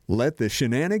Let the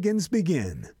shenanigans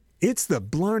begin. It's the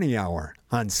Blarney Hour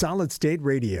on Solid State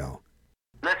Radio.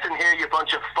 Listen here, you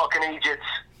bunch of fucking idiots.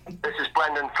 This is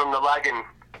Brendan from the Lagan.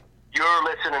 You're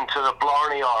listening to the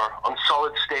Blarney Hour on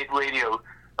Solid State Radio.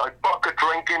 Now buck a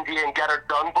drink into you and get her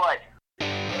done, boy.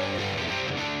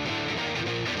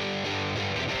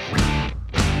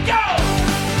 Go!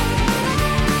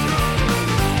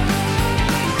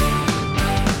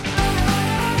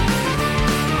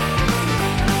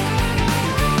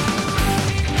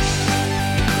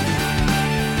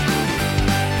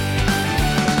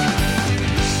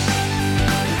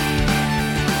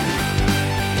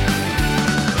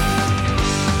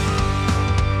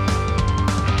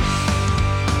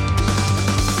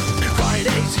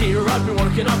 Here I've been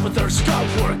working up a thirst, got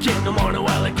work in the morning.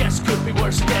 Well, I guess could be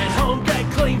worse. Get home, get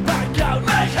clean, back out.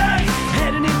 Hey, hey!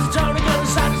 Heading into town, I'm gonna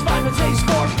satisfy my taste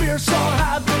for beer, so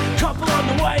I have a couple on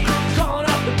the way. Calling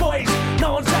up the boys,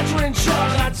 no one's answering, sure,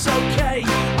 that's okay.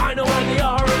 I know where they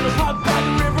are, in the pub by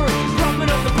the river, rubbing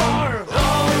up the bar.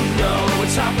 Oh no,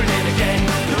 it's happening again.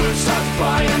 The roof starts to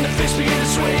fly and the fish begin to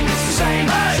swing. It's the same,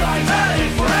 try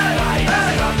for a night.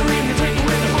 After evening drinking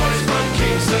with the boys from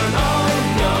Kingston. Oh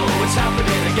no, it's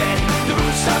happening again. The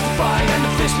roof starts to fly and the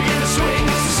fish begin to swing.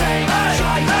 It's the same,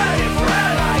 try for a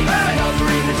night. After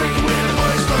evening drinking with the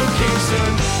boys from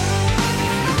Kingston.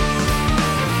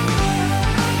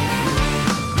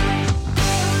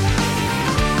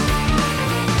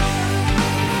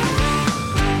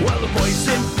 Well, the boys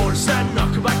enforce that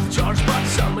knock back the charge, but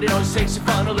somebody always takes it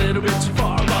fun a little bit too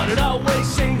far. But it always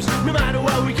seems, no matter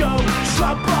where we go,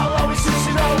 drop ball always seems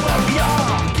to know where we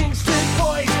are. Kingston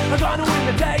boys are gonna win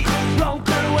the day. Wrong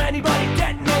through anybody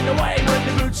getting in the way. When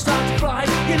the boots start to fly,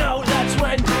 you know that's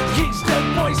when Kingston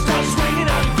boys start swinging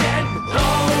out again.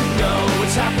 Oh no,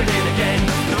 it's happening again.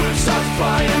 The boots start to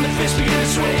fly and the fish begin to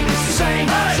swing. It's the same,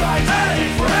 try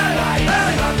for a night.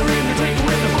 After evening drinking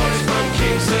with the boys from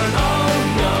Kingston. Oh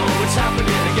no, it's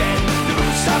happening again. The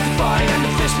boots start to fly and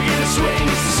the fish begin to swing.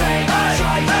 It's the same,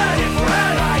 try for a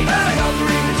night. After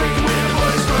evening drinking with the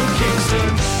boys from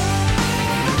Kingston.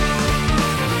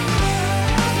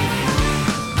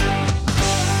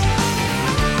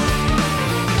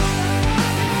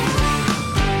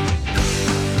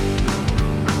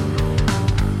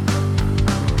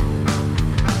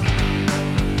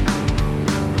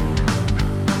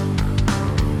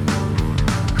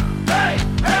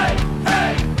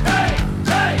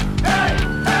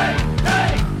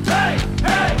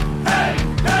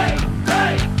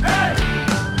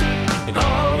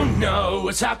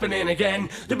 It's happening again.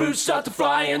 The boots start to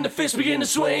fly and the fish begin to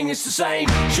swing. It's the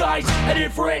same shite, a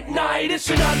different night.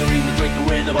 It's another evening drinking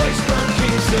with the boys from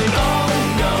Kingston. Oh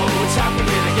no, it's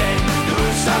happening again. The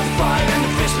boots start to fly and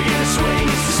the fish begin to swing.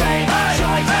 It's the same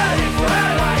shite, a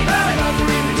different night. Another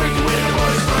evening drinking with the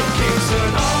boys from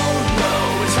Kingston. Oh no,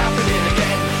 it's happening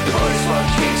again. The boys from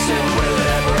Kingston, will it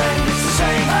ever end? It's the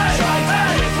same shite,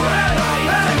 a different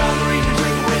night. Another evening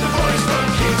drinking with the boys from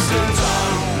Kingston.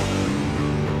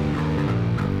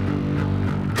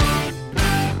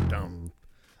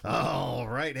 All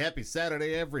right, happy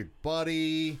Saturday,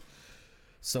 everybody.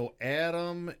 So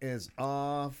Adam is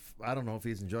off. I don't know if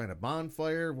he's enjoying a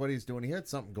bonfire, what he's doing. He had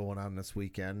something going on this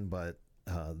weekend, but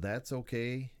that's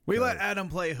okay. We let Adam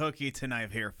play hooky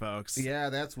tonight here, folks. Yeah,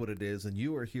 that's what it is. And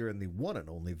you are hearing the one and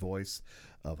only voice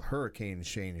of Hurricane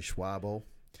Shane Schwabo.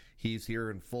 He's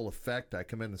here in full effect. I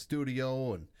come in the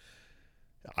studio and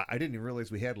I didn't even realize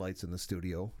we had lights in the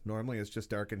studio. Normally it's just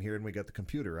dark in here and we got the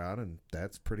computer on, and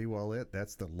that's pretty well it.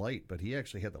 That's the light. But he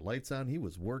actually had the lights on. He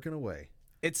was working away.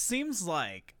 It seems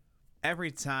like every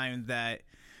time that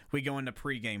we go into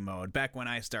pregame mode, back when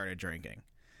I started drinking,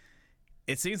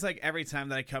 it seems like every time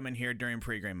that I come in here during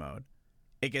pregame mode,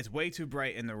 it gets way too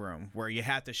bright in the room where you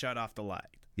have to shut off the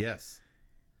light. Yes.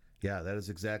 Yeah, that is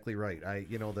exactly right.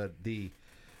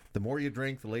 The more you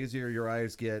drink, the lazier your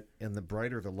eyes get, and the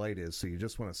brighter the light is, so you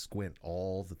just want to squint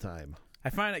all the time. I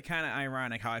find it kind of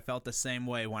ironic how I felt the same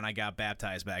way when I got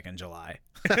baptized back in July.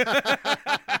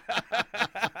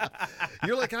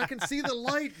 You're like, I can see the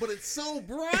light, but it's so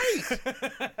bright.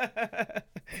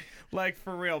 Like,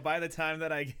 for real, by the time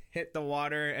that I hit the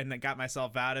water and got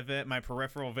myself out of it, my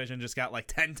peripheral vision just got like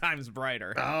 10 times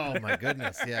brighter. Oh, my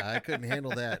goodness. Yeah, I couldn't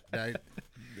handle that.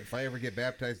 If I ever get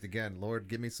baptized again, Lord,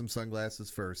 give me some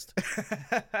sunglasses first.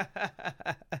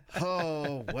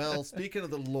 Oh, well, speaking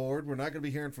of the Lord, we're not going to be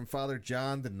hearing from Father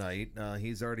John tonight.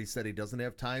 He's already said he doesn't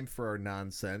have time for our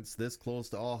nonsense. This close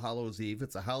to All Hallows Eve,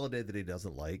 it's a holiday that he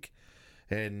doesn't like.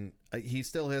 And he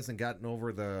still hasn't gotten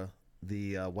over the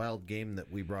wild game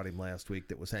that we brought him last week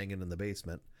that was hanging in the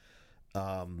basement.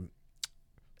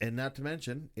 And not to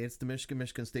mention, it's the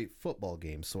Michigan State football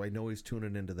game, so I know he's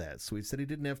tuning into that. So he said he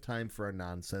didn't have time for our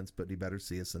nonsense, but he better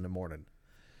see us in the morning.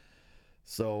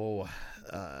 So,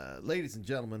 ladies and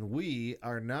gentlemen, we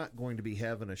are not going to be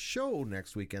having a show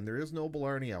next weekend. There is no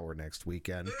Blarney Hour next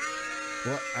weekend.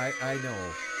 Well, I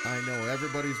know.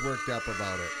 Everybody's worked up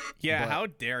about it. Yeah, but, how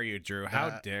dare you, Drew?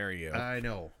 How dare you? I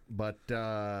know, but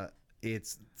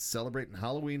it's celebrating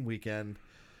Halloween weekend.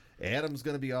 Adam's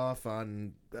going to be off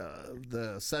on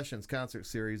the Sessions concert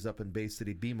series up in Bay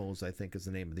City. BMO's, I think, is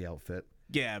the name of the outfit.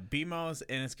 Yeah, BMO's,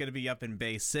 and it's going to be up in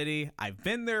Bay City. I've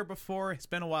been there before. It's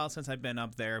been a while since I've been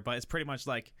up there, but it's pretty much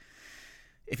like,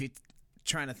 if you're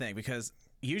trying to think, because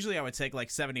usually I would take like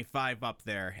 75 up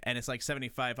there, and it's like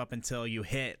 75 up until you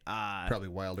hit... probably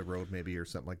Wilder Road maybe or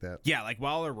something like that. Yeah, like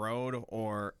Wilder Road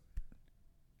or...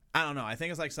 I don't know. I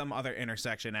think it's like some other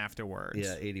intersection afterwards.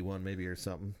 Yeah, 81 maybe or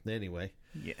something. Anyway.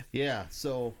 Yeah. Yeah,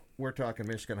 so we're talking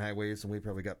Michigan highways, and we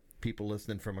probably got people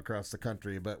listening from across the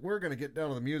country, but we're going to get down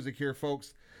to the music here,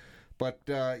 folks. But,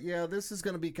 yeah, this is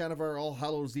going to be kind of our All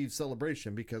Hallows Eve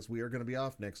celebration because we are going to be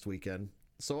off next weekend.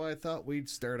 So I thought we'd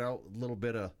start out a little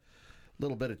bit of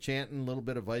chanting, a little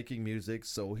bit of Viking music.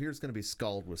 So here's going to be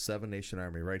Skald with Seven Nation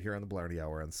Army right here on the Blarney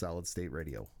Hour on Solid State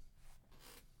Radio.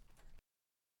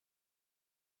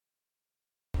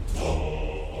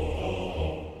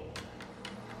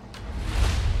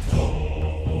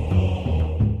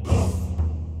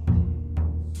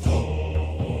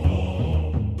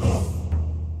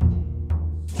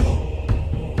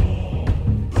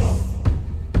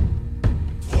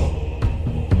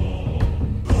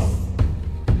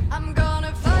 I'm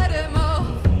gonna fight him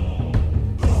off.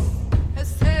 A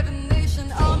 7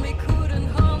 Nation army couldn't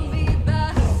hold me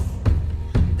back.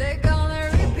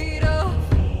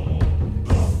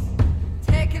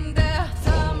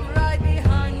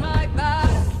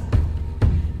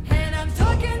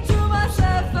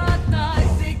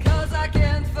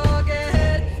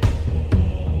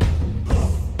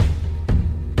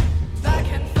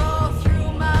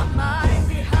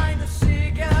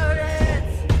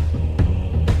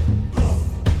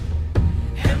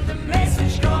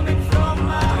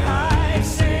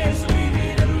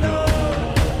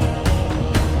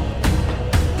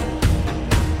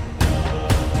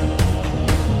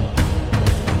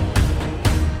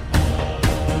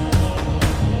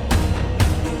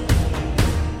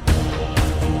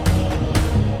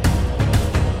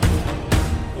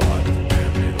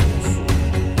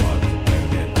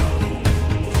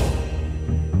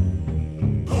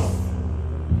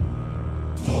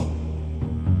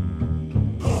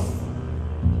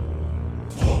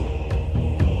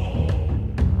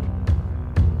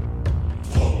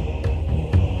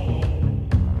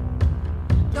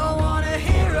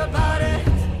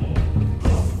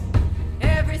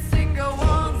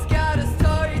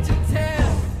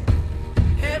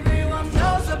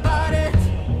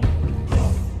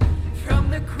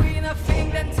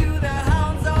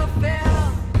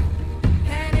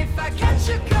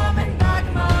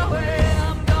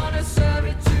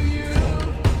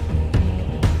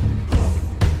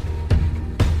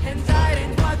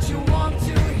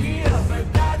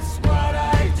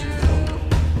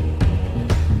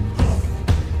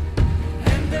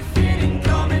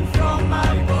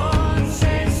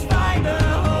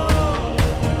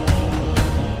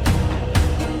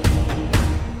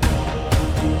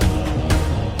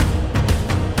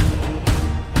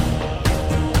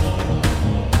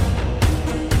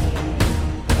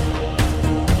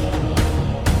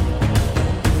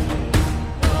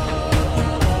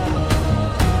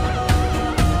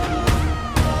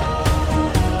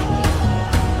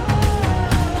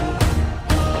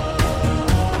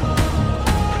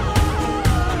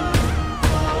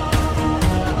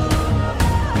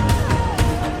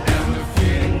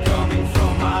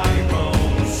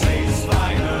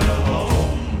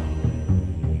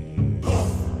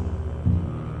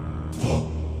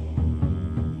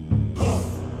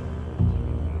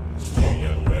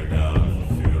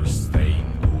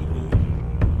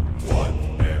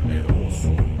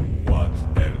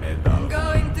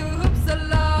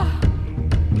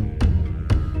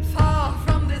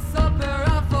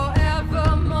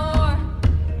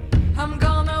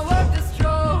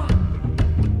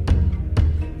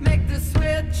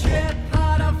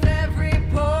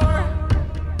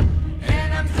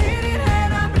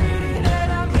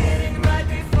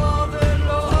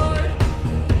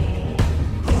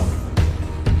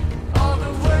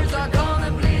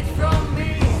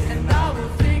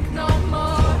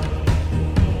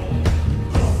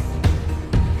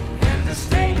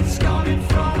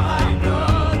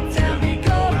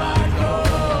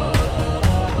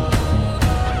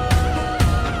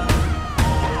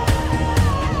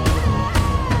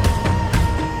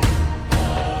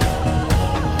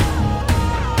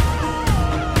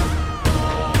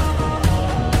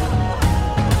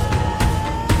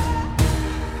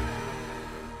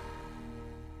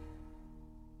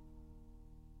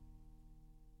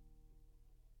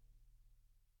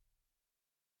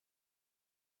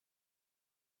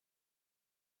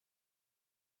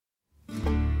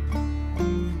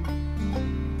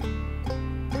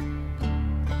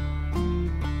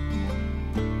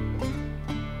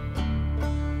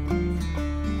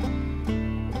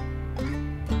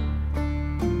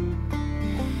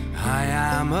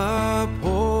 I'm a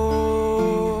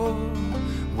poor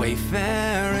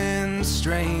wayfaring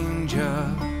stranger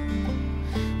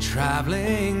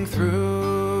traveling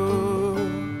through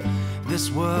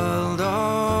this world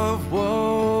of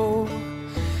woe.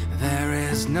 There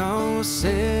is no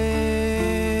sickness,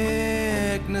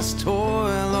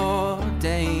 toil, or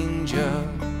danger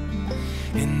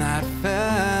in that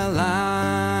fair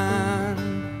land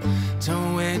to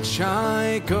which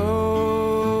I go.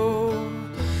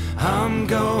 I'm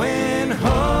going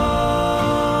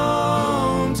home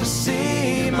to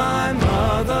see my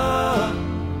mother.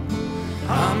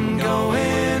 I'm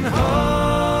going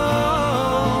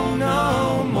home,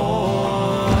 no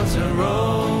more to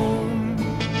roam.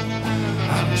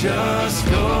 I'm just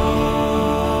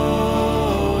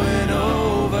going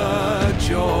over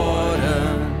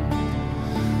Jordan.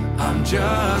 I'm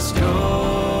just going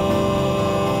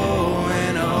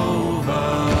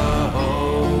over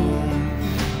home.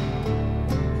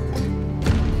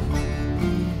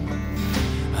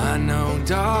 I know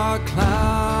dark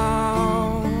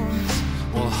clouds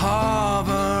will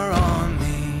hover on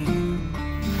me.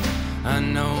 I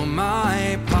know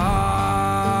my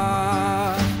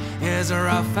path is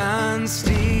rough and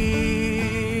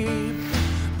steep,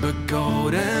 but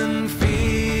golden fields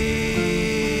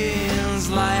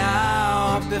lie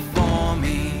out before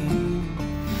me,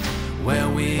 where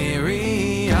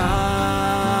weary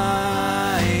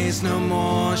eyes no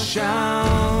more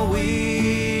shall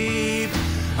weep.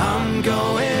 I'm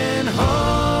going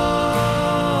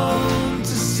home to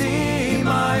see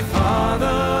my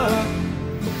father.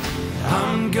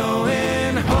 I'm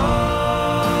going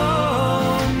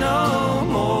home, no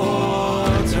more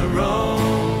to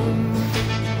roam.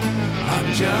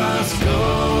 I'm just going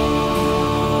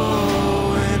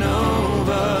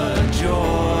over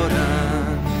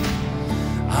Jordan.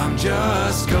 I'm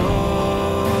just going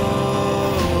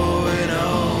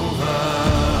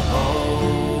over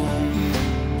home.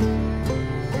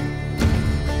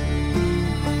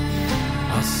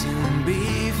 I'll soon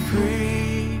be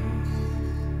free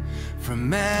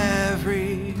from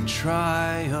every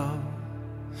trial.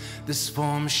 This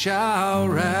form shall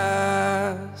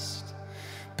rest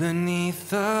beneath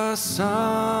the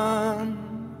sun.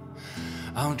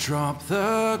 I'll drop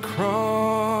the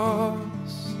cross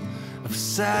of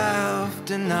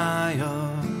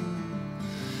self-denial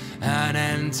and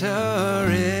enter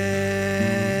in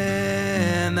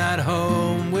that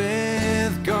home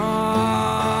with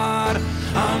God.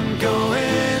 I'm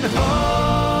going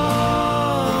home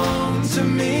to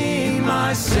meet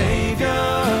my Savior.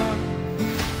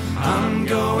 I'm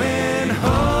going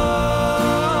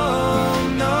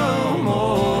home, no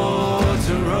more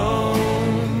to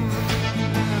roam.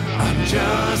 I'm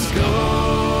just going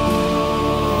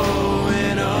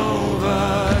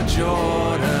over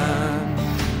Jordan.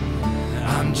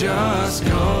 I'm just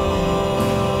going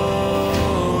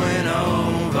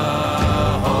over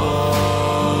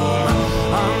home.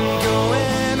 I'm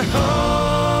going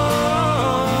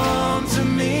home to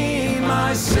meet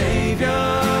my Savior.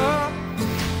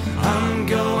 I'm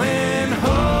going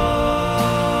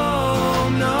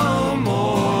home, no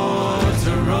more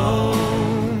to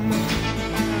roam.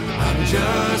 I'm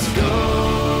just going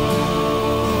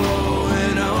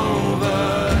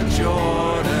over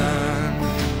Jordan.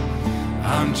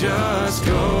 I'm just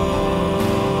going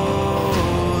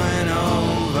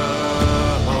over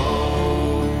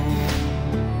home.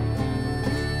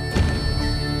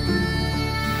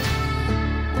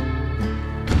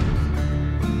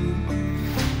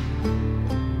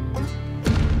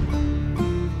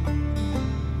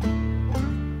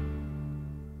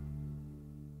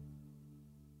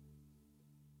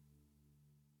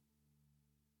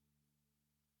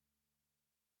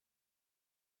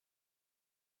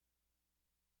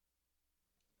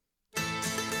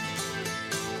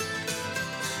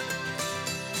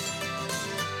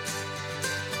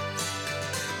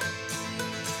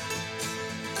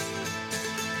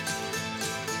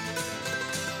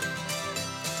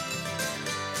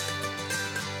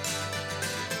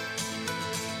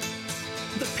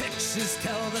 The pictures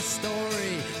tell the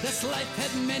story. This life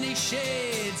had many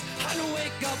shades. I'd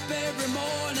wake up every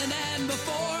morning and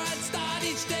before I'd start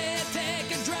each day, I'd take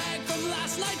a drag from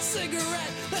last night's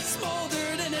cigarette that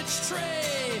smoldered in its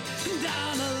tray.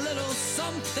 Down a little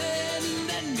something,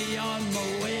 then be on my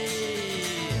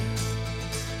way.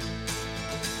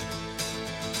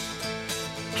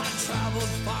 I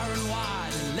traveled far and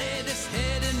wide and laid this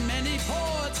head in many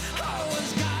ports. I was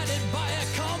guided by a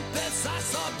compass. I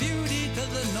saw beauty to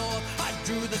the north. I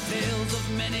drew the tales of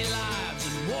many lives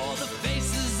and wore the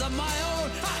faces of my own.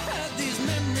 I had these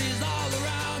memories all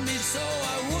around me so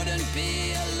I wouldn't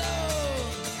be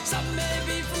alone. Some may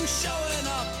be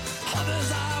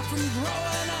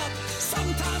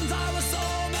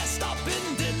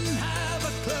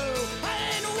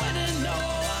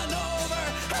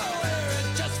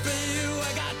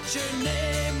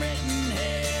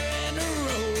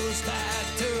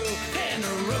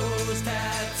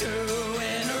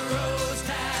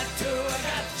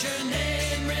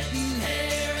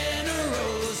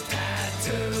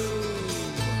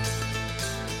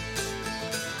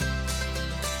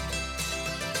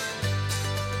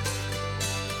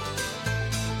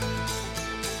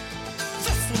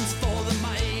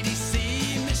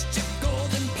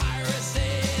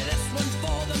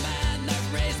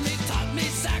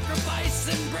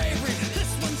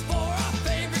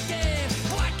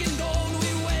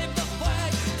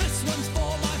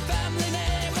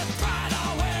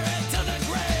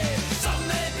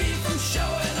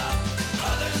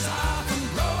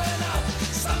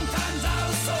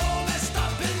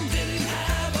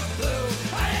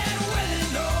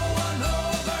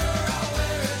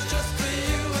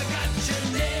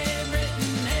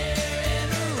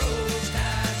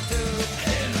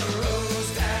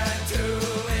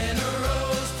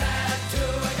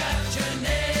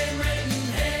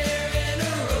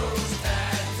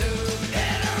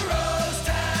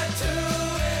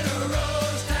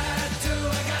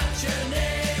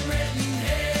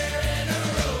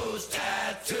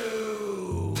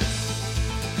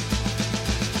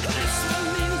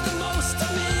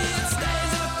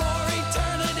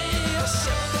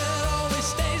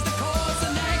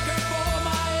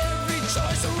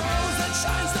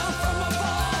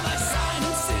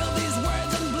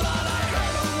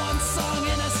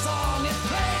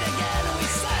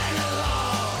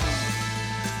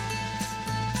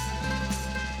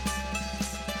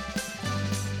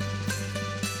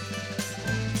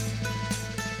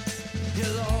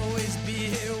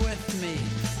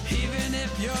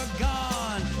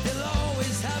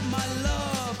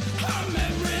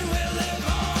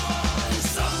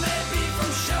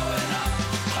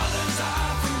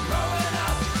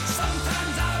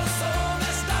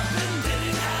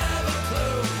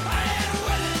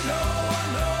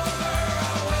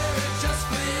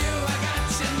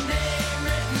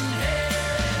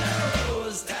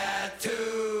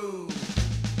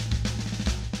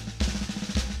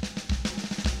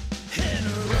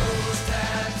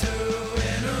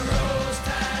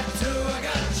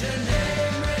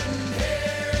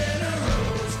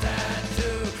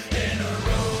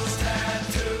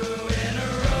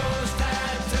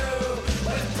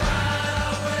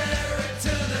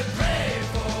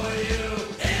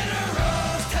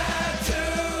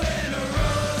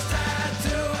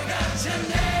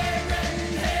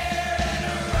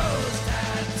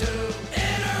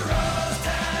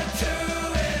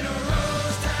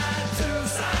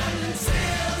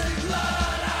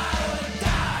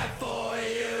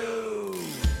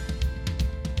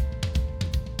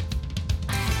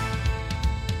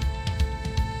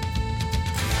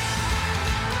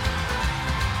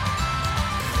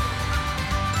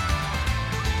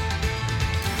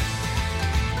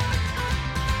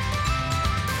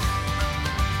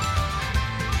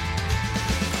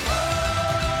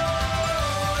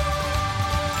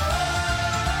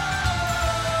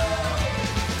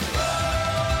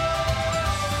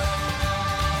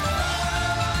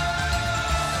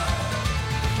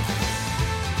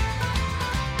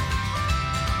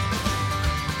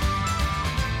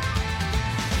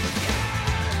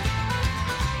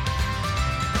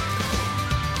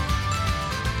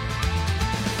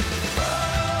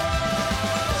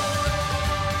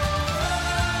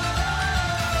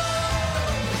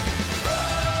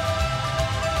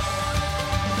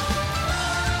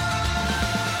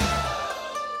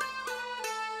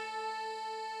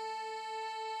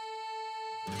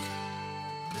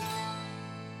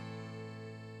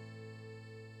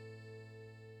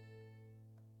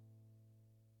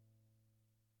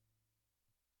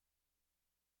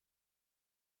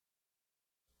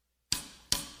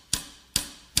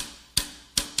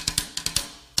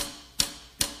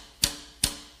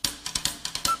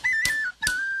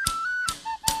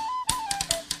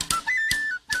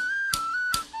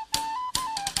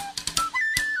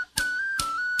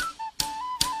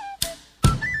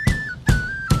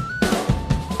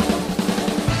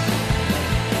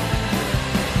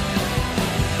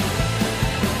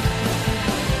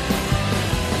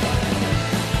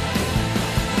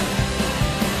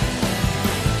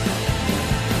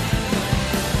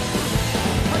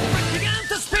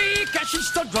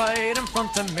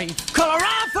front of me. Color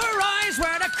of her eyes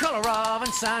were the color of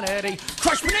insanity.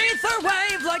 Crushed beneath her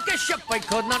wave like a ship I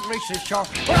could not reach the shore.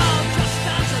 We're all just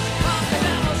dancers of the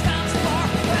devil's dance floor.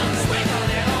 Well, swing a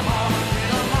little more,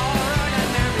 and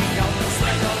there we go.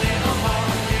 Swing a little more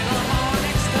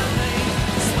next to me.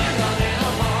 Swing a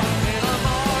little more,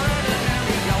 and there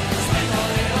we go. Swing a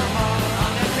little more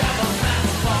on the devil's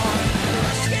dance floor.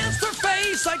 Brushed against her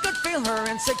face, I could feel her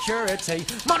insecurity.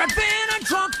 Mother been a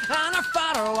drunk and her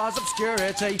father was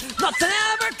obscurity. Nothing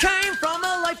ever came from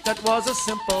a life that was a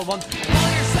simple one. Pull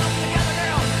yourself together,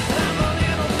 girl, and have a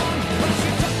little fun. When she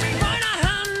took me by the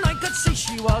hand, I could see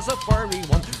she was a furry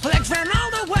one. Her legs ran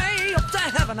all the way up to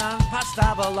heaven and past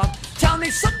Avalon. Tell me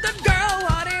something, girl,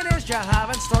 what it is you have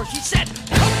in store. She said,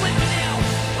 come with me now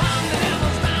on the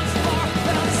devil's dance floor.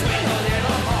 Well, swing a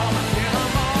little more,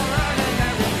 and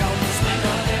there we go. Swing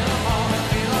a little more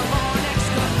next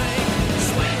to me.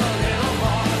 Swing a little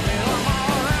more,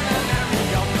 and there we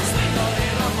go. Swing a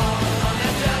little more on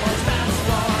the devil's dance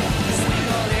floor. Swing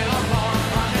a little more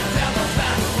on the devil's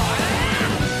dance floor.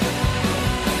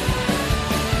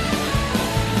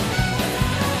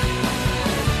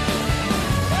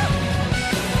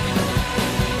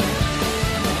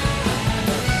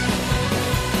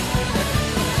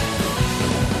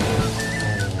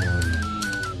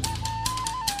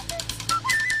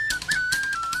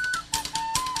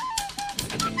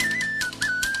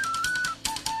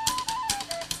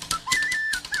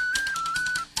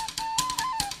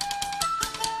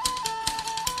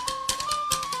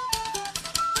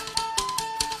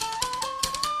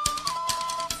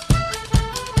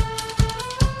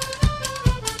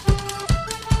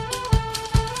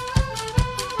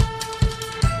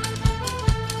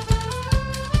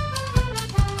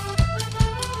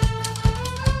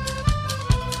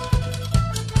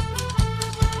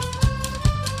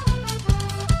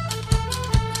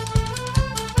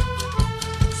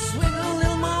 Swing a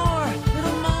little more,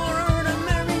 and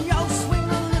there we go. Swing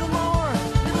a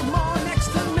little more next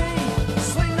to me.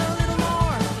 Swing a little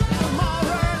more,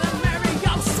 and there we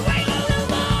go. Swing a little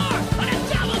more on the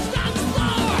devil's dance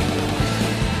floor.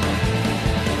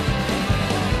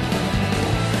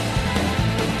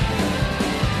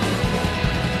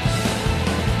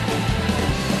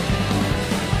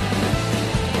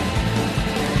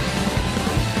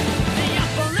 The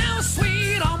apple now is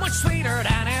sweet, oh much sweeter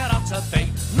than it ought to be.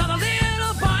 Not a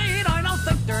little bite, I don't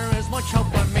think there is much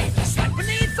hope for me. Sweat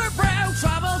beneath her brow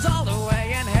travels all the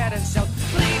way and heading south.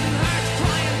 Bleeding hearts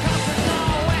crying 'cause there's no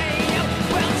way out.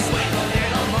 Well, swing a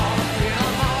little more,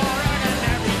 and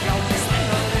there we go. Swing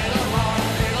a little more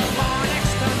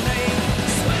next to me.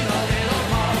 Swing a little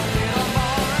more,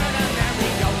 and there we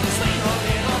go. Swing a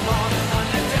little more on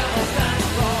the devil's dance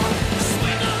floor.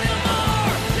 Swing a little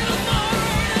more,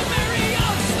 and there we go.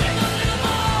 Swing a little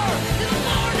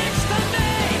more next to me.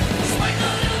 Swing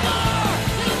a little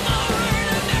more,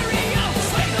 and there we go.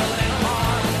 Swing a little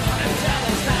more on the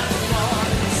devil's dance floor.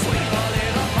 Swing a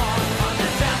little more on the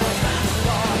devil's dance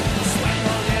floor. Swing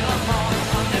a little more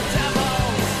on the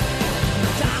devil's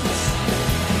dance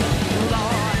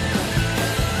floor.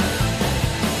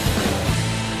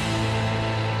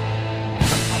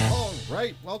 All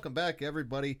right, welcome back,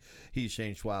 everybody. He's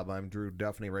Shane Schwab. I'm Drew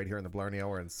Duffney, right here in the Blarney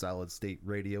Hour on Solid State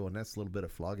Radio, and that's a little bit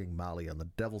of Flogging Molly on the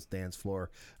Devil's Dance Floor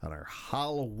on our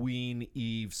Halloween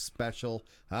Eve special.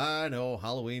 I know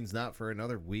Halloween's not for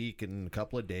another week and a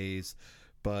couple of days,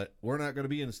 but we're not going to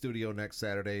be in the studio next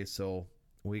Saturday, so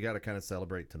we got to kind of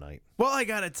celebrate tonight. Well, I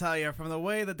gotta tell you, from the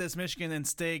way that this Michigan and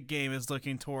State game is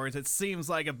looking towards, it seems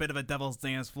like a bit of a devil's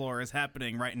dance floor is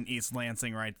happening right in East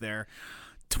Lansing right there.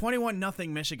 21-0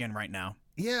 Michigan right now.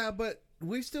 Yeah, but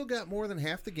we still got more than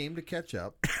half the game to catch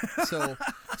up, so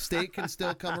State can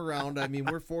still come around. I mean,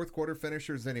 we're fourth quarter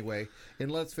finishers anyway, and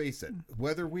let's face it,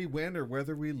 whether we win or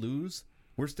whether we lose,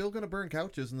 we're still going to burn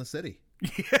couches in the city.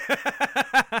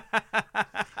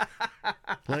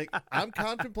 Like, I'm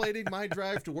contemplating my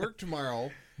drive to work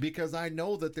tomorrow because I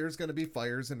know that there's going to be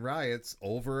fires and riots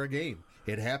over a game.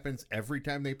 It happens every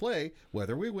time they play.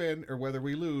 Whether we win or whether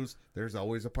we lose, there's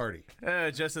always a party.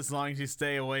 Just as long as you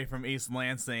stay away from East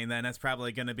Lansing, then that's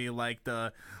probably going to be like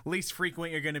the least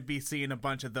frequent you're going to be seeing a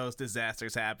bunch of those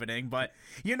disasters happening. But,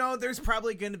 you know, there's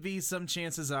probably going to be some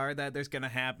chances are that there's going to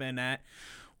happen at,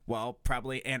 well,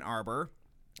 probably Ann Arbor.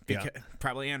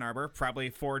 Probably Ann Arbor, probably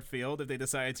Ford Field if they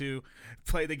decide to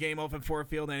play the game off at Ford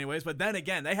Field anyways. But then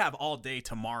again, they have all day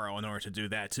tomorrow in order to do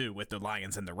that too with the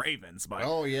Lions and the Ravens. But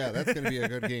oh, yeah, that's going to be a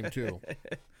good game too.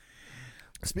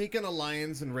 Speaking of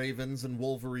Lions and Ravens and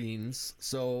Wolverines,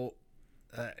 so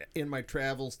in my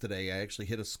travels today, I actually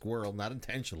hit a squirrel, not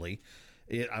intentionally,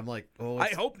 I'm like, oh, I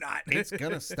hope not. It's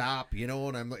gonna stop, you know.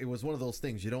 And it was one of those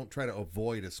things. You don't try to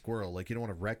avoid a squirrel. Like, you don't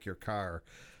want to wreck your car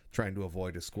trying to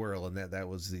avoid a squirrel, and that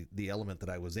was the element that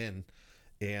I was in.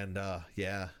 And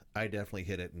yeah, I definitely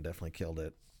hit it and definitely killed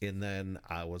it. And then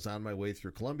I was on my way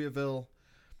through Columbiaville,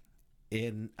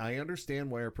 and I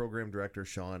understand why our program director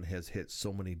Sean has hit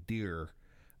so many deer.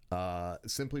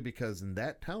 Simply because in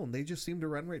that town they just seem to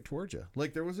run right towards you.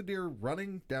 Like, there was a deer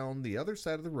running down the other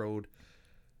side of the road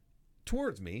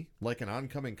towards me like an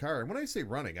oncoming car. And when I say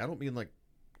running, I don't mean like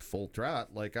full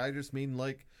trot. Like, I just mean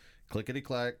like clickety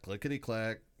clack, clickety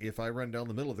clack. If I run down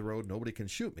the middle of the road, nobody can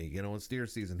shoot me. You know, it's deer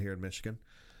season here in Michigan.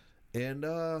 And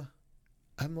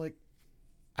I'm like,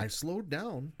 I slowed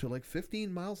down to like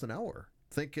 15 miles an hour,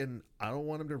 thinking I don't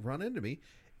want him to run into me.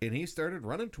 And he started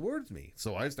running towards me.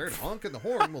 So I started honking the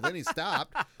horn. Well, then he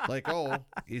stopped. Like, oh,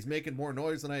 he's making more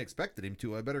noise than I expected him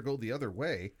to. I better go the other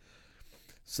way.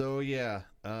 So, yeah,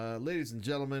 ladies and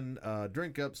gentlemen,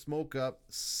 drink up, smoke up,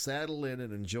 saddle in,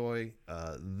 and enjoy.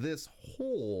 This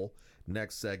whole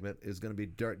next segment is going to be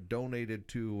dedicated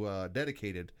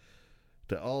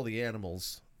to all the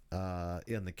animals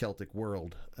in the Celtic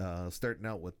world. Starting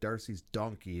out with Darcy's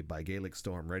Donkey by Gaelic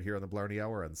Storm right here on the Blarney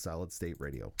Hour on Solid State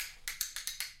Radio.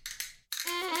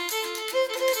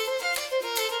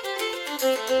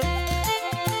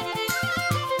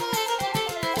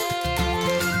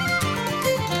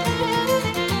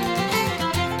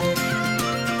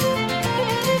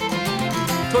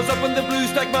 'Twas up in the Blue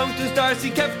Stack Mountains, Darcy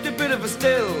kept a bit of a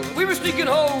still. We were sneaking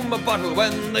home a bottle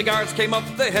when the guards came up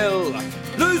the hill.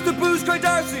 Lose the booze, cried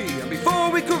Darcy, and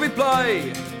before we could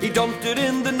reply, he dumped it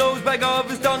in the nosebag of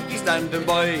his donkey standing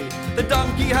by. The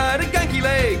donkey had a ganky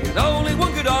leg and only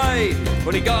one good eye.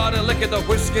 When he got a lick of the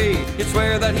whiskey, he'd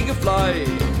swear that he could fly.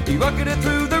 He rocketed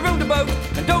through the roundabout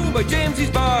and down by James's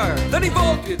bar. Then he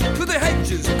vaulted through the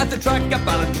hedges at the track at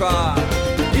Ballantrae.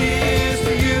 Here's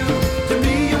to you, to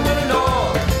me and one and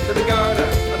all, to the Garda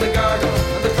and the Gargle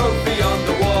and the trophy on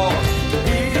the wall.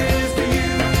 Here's to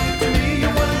you, to me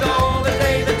and one and all, the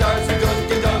day that Darcy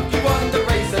Duncan Donkey won the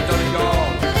race at Donegal.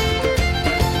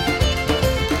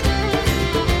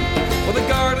 Well, the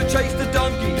Garda chased the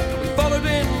donkey and we followed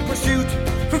in pursuit.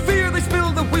 For fear they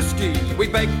spilled the whiskey, we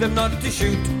begged them not to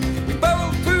shoot. We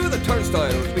barreled through the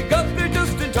turnstiles, we got there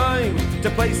just in time to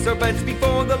place our bets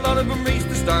before the lot of them reached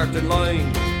the starting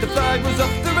line. The flag was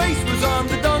up, the race was on,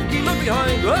 the donkey looked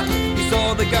behind. He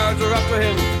saw the guards were after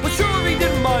him, but sure he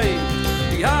didn't mind.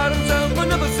 He had himself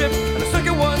another sip and a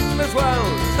second one as well.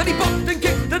 Then he bucked and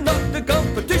kicked and knocked the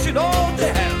competition all to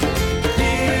hell.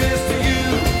 Here's to you,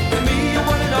 to me and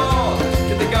one and all,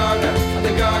 to the Garda and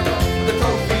the Gargle and the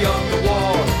trophy on the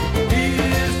wall.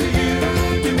 Here's to you,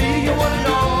 to me and one and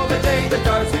all, the day that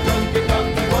Darcy Duncan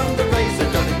Donkey won the race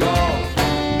at Donegal.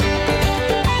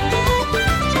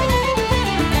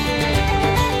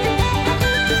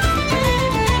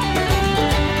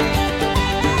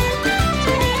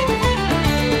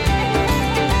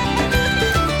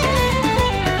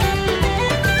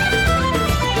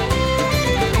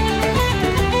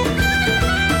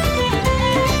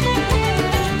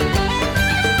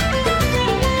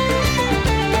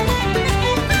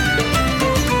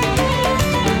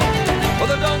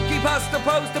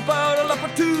 Post about a lap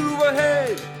or two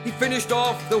ahead. He finished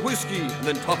off the whiskey and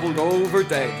then toppled over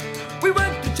dead. We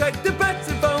went to check the bets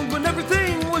and found when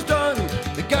everything was done,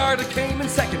 the Garda came in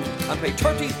second and paid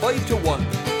 35 to 1.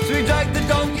 So we dragged the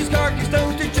donkey's carcass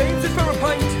down to James's for a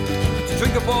pint, to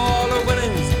drink up all our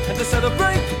winnings and to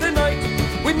celebrate the night.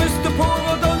 We missed the poor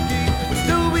old donkey, but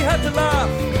still we had to laugh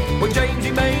when James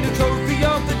he made a trophy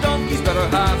of the donkey's better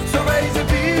half. So raise a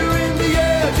beer in the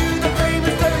air to the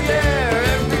famous terrier.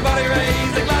 Everybody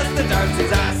raise a glass to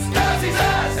Darcy's ass. Darcy's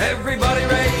ass. Everybody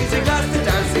raise a glass to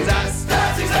Darcy's ass.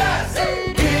 Darcy's ass.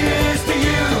 Here's to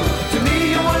you, to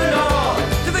me and one and all,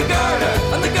 to the Garda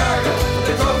and the Gargle and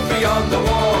the trophy on the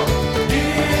wall.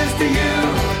 Here's to you,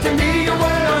 to me and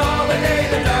one and all, the day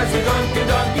that Darcy Duncan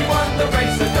Donkey won the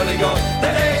race at Donegal. The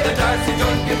day that Darcy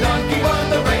Duncan Donkey won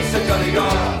the race at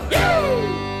Donegal.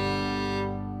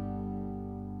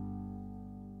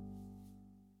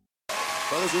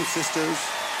 Brothers and sisters,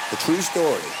 the true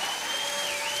story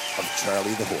of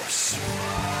Charlie the Horse.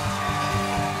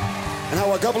 And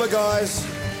how a couple of guys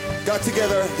got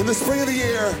together in the spring of the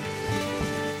year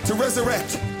to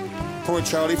resurrect poor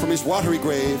Charlie from his watery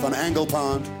grave on Angle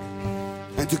Pond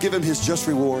and to give him his just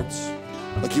rewards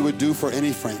like you would do for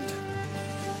any friend.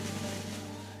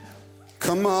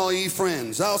 Come all ye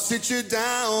friends, I'll sit you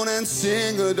down and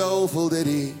sing a doleful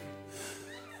ditty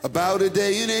about a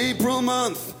day in April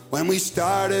month when we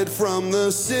started from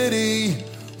the city.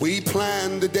 We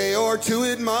planned a day or two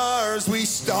at Mars. We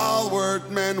stalwart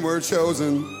men were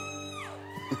chosen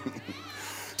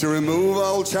to remove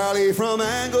old Charlie from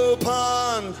Angle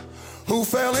Pond, who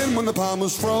fell in when the pond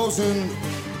was frozen.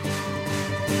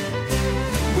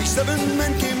 We 7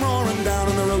 men came roaring down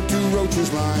on the road to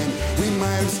Roach's Line. We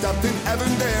might have stopped in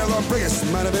Avondale, or Brigus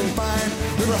might have been fine.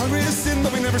 We were hungry as sin,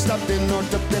 but we never stopped in nor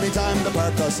took any time to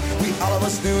park us. We all of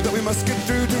us knew that we must get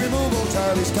through to remove old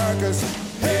Charlie's carcass.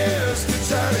 Here's to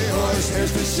Charlie Horse,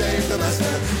 here's to Shane the Master.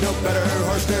 No better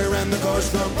horse to ran the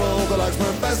course, nor bull the larks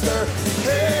more faster.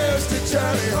 Here's to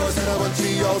Charlie Horse, and I want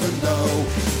you all to know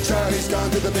Charlie's gone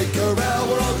to the big corral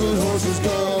where all good horses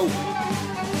go.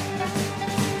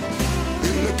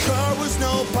 In the car was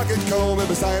no pocket comb, and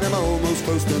beside him almost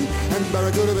close to him, and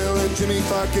Barracuda Bill and Jimmy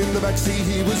Clark in the backseat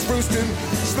he was roosting.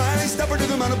 Smiley stepper to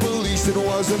the mounted police, it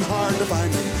wasn't hard to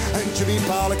find him, and Jimmy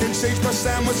Pollock and Sagebrush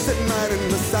Sam was sitting right in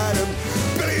beside him.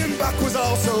 Billy and Buck was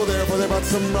also there, for they brought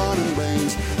some brawn and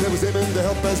brains. There was him in to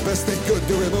help as best they could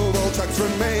to remove old Chuck's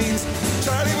remains.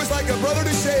 Charlie was like a brother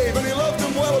to shave, and he loved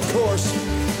him well, of course.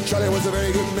 Charlie was a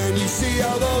very good man, you see,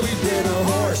 although he'd been a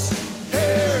horse.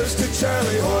 Here's to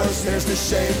Charlie Horse, here's to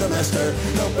Shane the Master.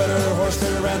 No better horse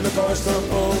than ran the course, nor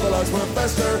pull the logs more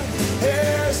faster.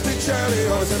 Here's to Charlie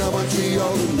Horse, and I want you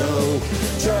all to know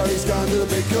Charlie's gone to the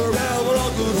big corral where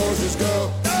all good horses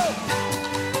go.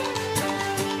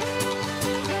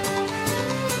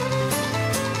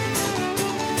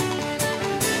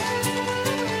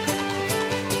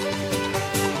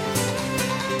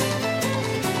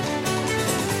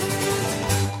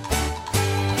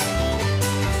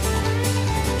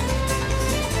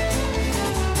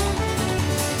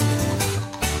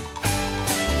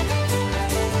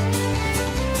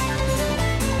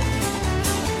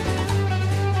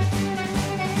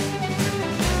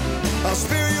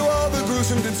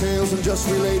 Details and just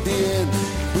relayed the end.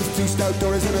 With 2 stout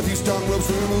doors and a few strong ropes,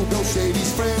 we removed old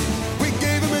Shady's friend. We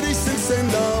gave him a decent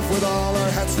send-off with all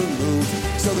our hats removed,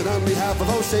 so that on behalf of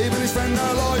O'Shea and his friend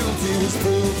our loyalty was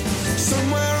proved.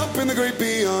 Somewhere up in the great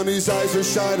beyond, his eyes are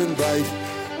shining bright.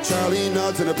 Charlie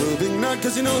nods an approving nod,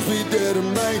 cause he knows we did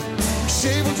him right.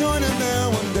 Shea will join him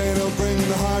now, one day they'll bring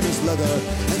the harness leather,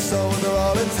 and so under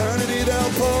all eternity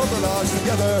they'll pull the logs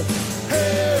together.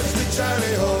 Here's to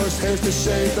Charlie Horse, here's to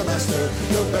Shane the Master.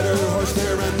 No better horse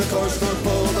there ran the course, nor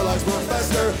pull the logs more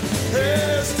faster.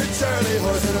 Here's to Charlie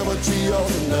Horse, and I want you all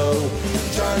to know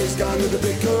Charlie's gone to the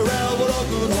big corral where all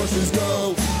good horses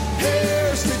go.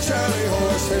 Here's to Charlie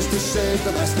Horse, here's to Shane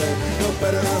the Master. No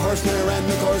better horse there ran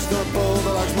the course, nor pull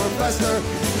the logs more faster.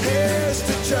 Here's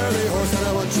to Charlie Horse, and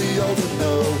I want you all to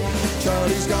know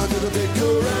Charlie's gone to the big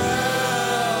corral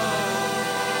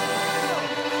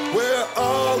where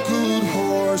all good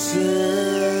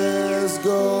horses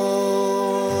go.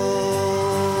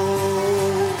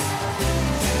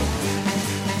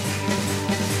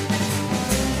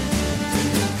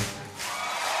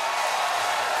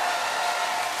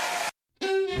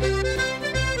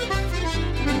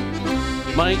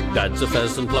 My dad's a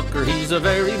pheasant plucker, he's a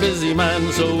very busy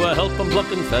man, so I help him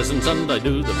plucking pheasants and I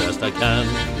do the best I can.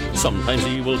 Sometimes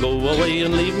he will go away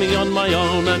and leave me on my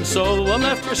own, and so I'm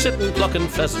left here sitting plucking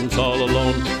pheasants all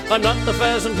alone. I'm not the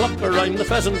pheasant plucker, I'm the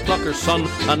pheasant plucker's son,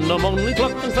 and I'm only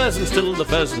plucking pheasants till the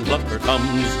pheasant plucker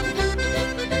comes.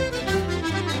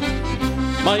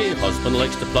 My husband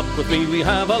likes to pluck with me, we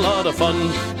have a lot of fun.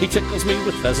 He tickles me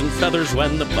with pheasant feathers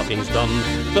when the plucking's done.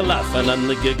 The laughing and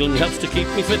the giggling helps to keep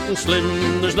me fit and slim.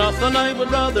 There's nothing I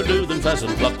would rather do than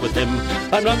pheasant pluck with him.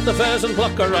 I'm not the pheasant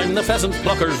plucker, I'm the pheasant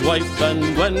plucker's wife,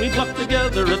 and when we pluck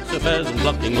together it's a pheasant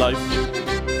plucking life.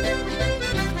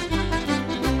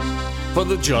 For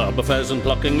the job of pheasant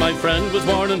plucking my friend was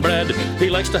born and bred. He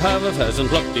likes to have a pheasant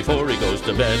plucked before he goes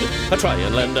to bed. I try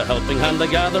and lend a helping hand, I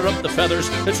gather up the feathers.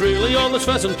 It's really all this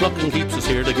pheasant plucking keeps us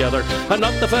here together. I'm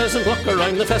not the pheasant plucker,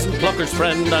 I'm the pheasant plucker's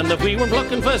friend, and if we weren't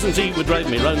plucking pheasants he would drive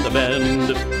me round the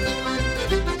bend.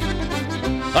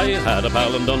 I had a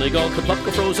pal in Donegal could pluck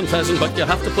a frozen pheasant, but you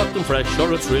have to pluck them fresh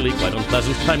or it's really quite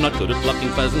unpleasant. I'm not good at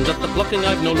plucking pheasants, at the plucking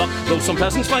I've no luck. Though some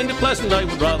peasants find it pleasant, I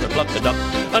would rather pluck a duck.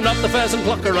 I'm not the pheasant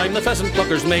plucker, I'm the pheasant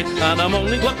plucker's mate, and I'm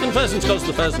only plucking pheasants cause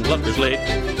the pheasant plucker's late.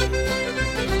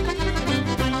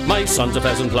 My son's a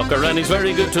pheasant plucker and he's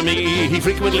very good to me. He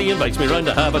frequently invites me round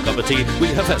to have a cup of tea. We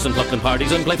have pheasant plucking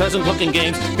parties and play pheasant plucking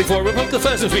games. Before we pluck the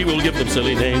pheasants we will give them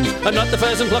silly names. I'm not the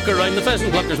pheasant plucker, I'm the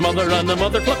pheasant plucker's mother, and the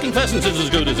mother plucking pheasants is as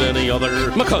good as any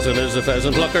other. My cousin is a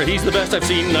pheasant plucker, he's the best I've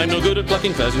seen. I'm no good at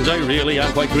plucking pheasants, I really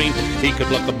am quite green. He could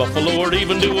pluck a buffalo or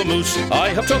even do a moose. I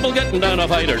have trouble getting down a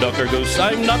either duck or goose.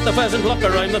 I'm not the pheasant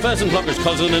plucker, I'm the pheasant plucker's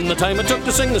cousin. In the time it took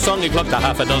to sing the song he plucked a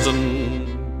half a dozen.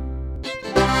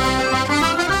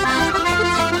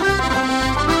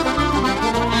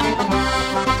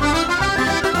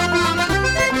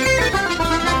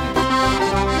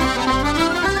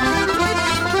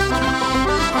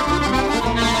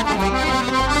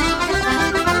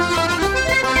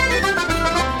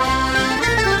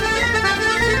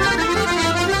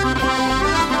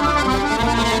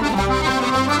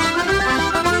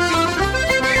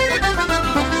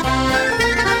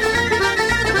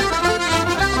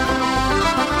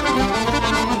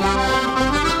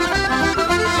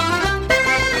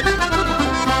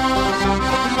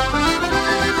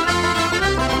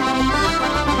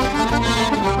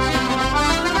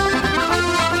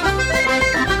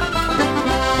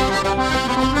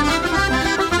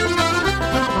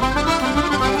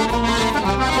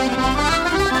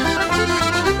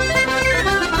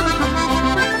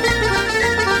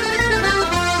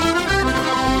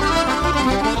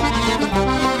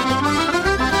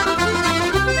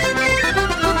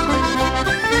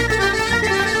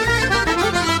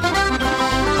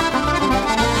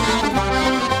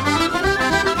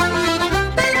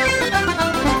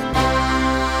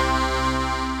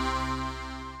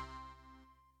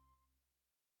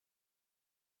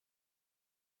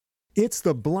 It's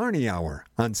the Blarney Hour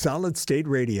on Solid State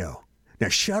Radio. Now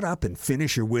shut up and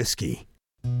finish your whiskey.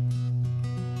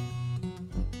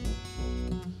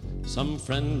 Some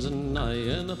friends and I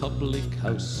in a public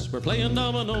house were playing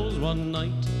dominoes one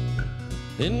night.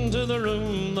 Into the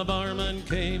room the barman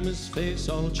came, his face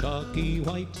all chalky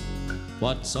white.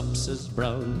 "What's up?" says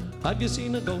Brown. "Have you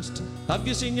seen a ghost? Have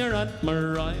you seen your Aunt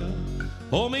Mariah?"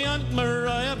 "Oh, me Aunt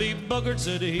Mariah be buggered,"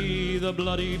 said he, "the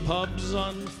bloody pub's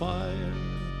on fire."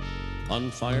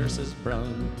 "On fire," says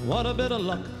Brown, "what a bit of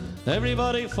luck,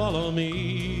 everybody follow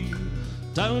me.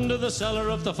 Down to the cellar,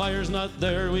 if the fire's not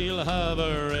there, we'll have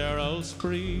a rare old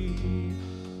spree."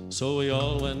 So we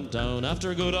all went down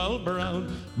after good old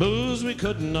Brown, booze we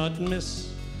could not miss.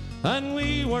 And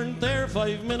we weren't there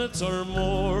 5 minutes or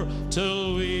more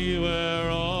till we were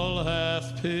all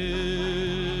half pissed.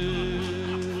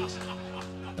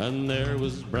 And there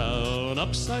was Brown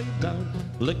upside down,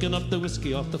 licking up the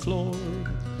whiskey off the floor.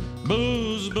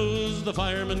 "Booze, booze," the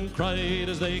firemen cried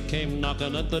as they came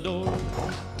knocking at the door.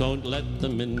 "Don't let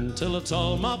them in till it's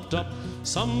all mopped up,"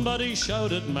 somebody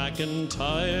shouted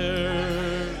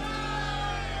McIntyre.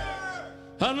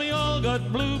 And we all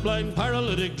got blue, blind,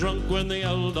 paralytic drunk when the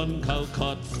old Uncal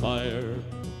caught fire.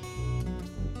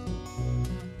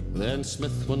 Then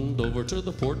Smith went over to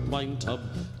the port wine tub,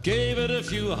 gave it a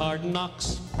few hard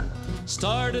knocks,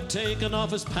 started taking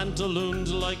off his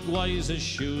pantaloons, likewise his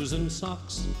shoes and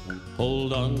socks.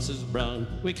 "Hold on," says Brown,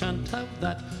 "we can't have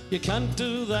that, you can't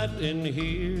do that in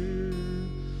here.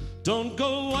 Don't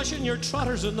go washing your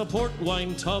trotters in the port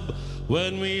wine tub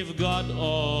when we've got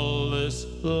all this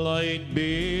light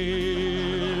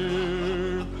beer."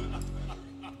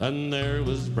 And there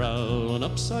was Brown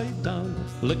upside down,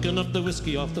 licking up the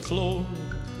whiskey off the floor.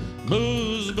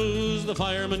 "Booze, booze," the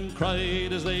firemen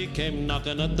cried as they came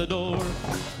knocking at the door.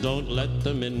 "Don't let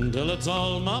them in till it's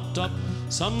all mopped up,"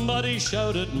 somebody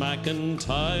shouted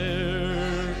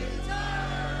McIntyre.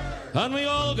 And we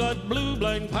all got blue,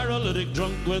 blind, paralytic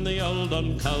drunk when the old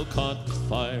Uncal caught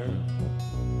fire.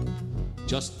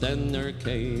 Just then there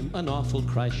came an awful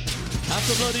crash, half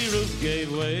the bloody roof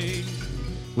gave way.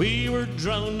 We were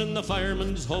drowned in the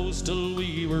fireman's hose till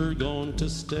we were going to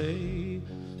stay.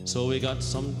 So we got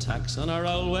some tacks on our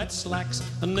old wet slacks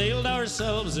and nailed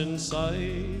ourselves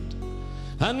inside.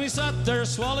 And we sat there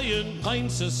swallowing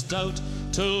pints of stout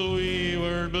till we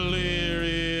were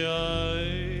bleary-eyed.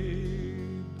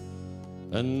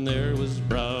 And there was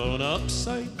Brown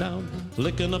upside down,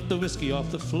 licking up the whiskey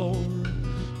off the floor.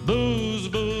 "Booze,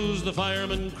 booze," the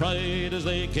firemen cried as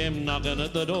they came knocking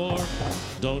at the door.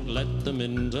 "Don't let them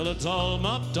in till it's all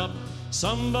mopped up,"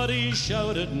 somebody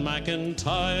shouted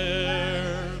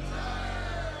McIntyre.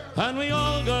 And we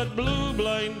all got blue,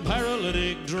 blind,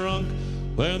 paralytic drunk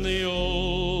when the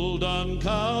old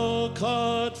Uncal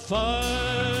caught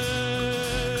fire.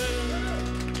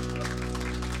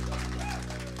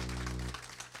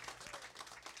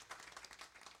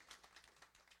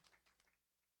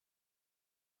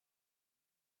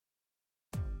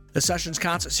 The Sessions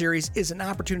Concert Series is an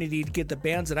opportunity to get the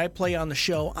bands that I play on the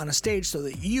show on a stage so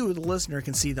that you, the listener,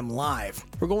 can see them live.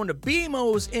 We're going to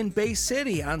BMO's in Bay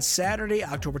City on Saturday,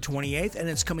 October 28th, and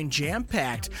it's coming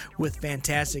jam-packed with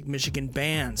fantastic Michigan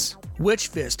bands. Witch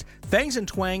Fist, Fangs and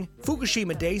Twang,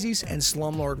 Fukushima Daisies, and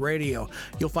Slumlord Radio.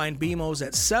 You'll find BMO's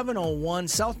at 701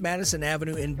 South Madison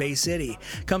Avenue in Bay City.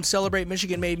 Come celebrate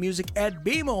Michigan-made music at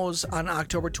BMO's on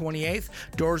October 28th.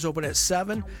 Doors open at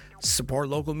 7. Support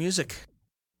local music.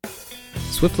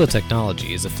 Swiftlet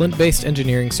Technology is a Flint-based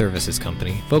engineering services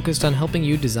company focused on helping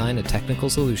you design a technical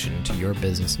solution to your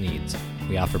business needs.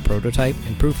 We offer prototype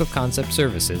and proof-of-concept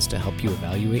services to help you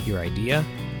evaluate your idea,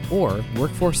 or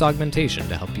workforce augmentation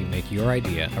to help you make your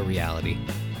idea a reality.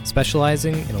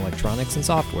 Specializing in electronics and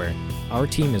software, our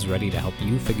team is ready to help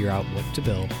you figure out what to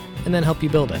build and then help you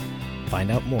build it.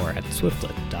 Find out more at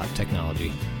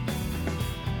swiftlet.technology.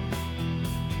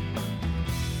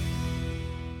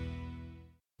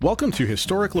 Welcome to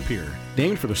Historic Lapeer.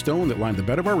 Named for the stone that lined the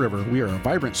bed of our river, we are a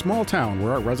vibrant small town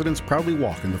where our residents proudly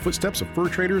walk in the footsteps of fur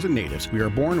traders and natives. We are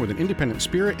born with an independent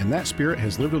spirit, and that spirit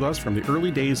has lived with us from the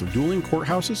early days of dueling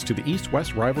courthouses to the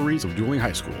east-west rivalries of dueling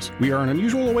high schools. We are an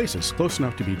unusual oasis, close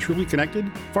enough to be truly connected,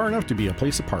 far enough to be a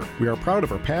place apart. We are proud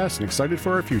of our past and excited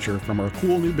for our future, from our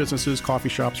cool new businesses, coffee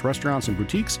shops, restaurants, and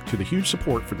boutiques, to the huge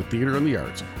support for the theater and the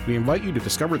arts. We invite you to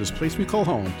discover this place we call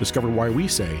home, discover why we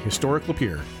say Historic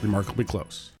Lapeer, remarkably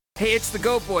close. Hey, it's the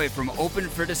Goat Boy from Open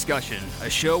for Discussion, a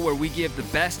show where we give the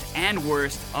best and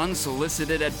worst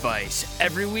unsolicited advice.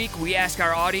 Every week, we ask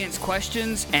our audience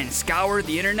questions and scour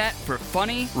the internet for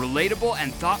funny, relatable,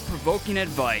 and thought-provoking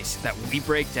advice that we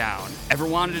break down. Ever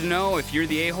wanted to know if you're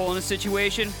the a-hole in a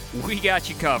situation? We got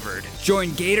you covered.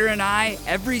 Join Gator and I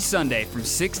every Sunday from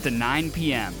 6 to 9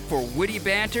 p.m. for witty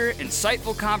banter,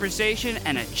 insightful conversation,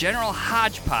 and a general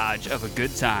hodgepodge of a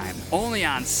good time. Only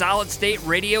on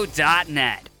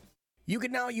SolidStateRadio.net. You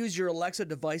can now use your Alexa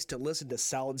device to listen to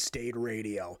Solid State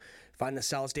Radio. Find the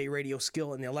Solid State Radio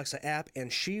skill in the Alexa app,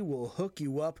 and she will hook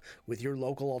you up with your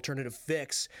local alternative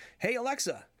fix. Hey,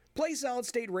 Alexa, play Solid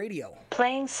State Radio.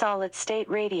 Playing Solid State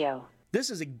Radio. This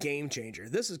is a game changer.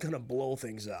 This is going to blow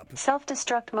things up.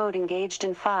 Self-destruct mode engaged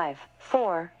in 5,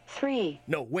 4, 3.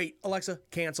 No, wait, Alexa,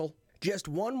 cancel. Just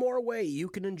one more way you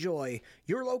can enjoy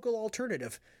your local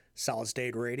alternative, Solid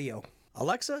State Radio.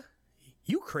 Alexa,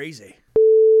 you crazy.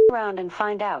 Around and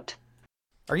find out.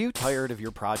 Are you tired of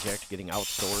your project getting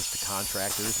outsourced to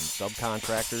contractors and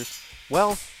subcontractors?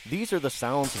 Well, these are the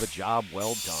sounds of a job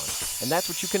well done, and that's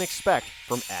what you can expect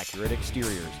from Accurate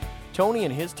Exteriors. Tony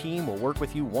and his team will work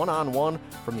with you one-on-one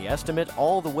from the estimate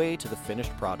all the way to the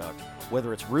finished product.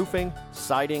 Whether it's roofing,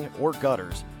 siding, or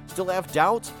gutters. Still have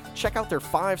doubts? Check out their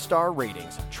 5-star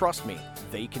ratings. Trust me,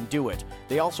 they can do it.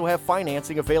 They also have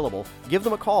financing available. Give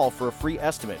them a call for a free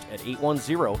estimate at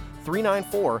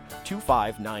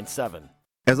 810-394-2597.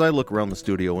 As I look around the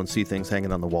studio and see things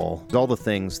hanging on the wall, all the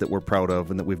things that we're proud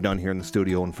of and that we've done here in the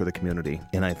studio and for the community,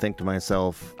 and I think to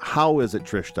myself, how is it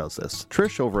Trish does this?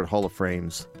 Trish over at Hall of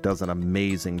Frames does an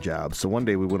amazing job. So one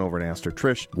day we went over and asked her,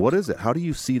 Trish, what is it? How do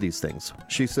you see these things?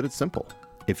 She said it's simple.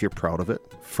 If you're proud of it,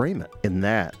 frame it. And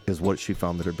that is what she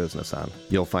founded her business on.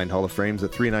 You'll find Hall of Frames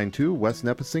at 392 West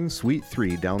Nipissing, Suite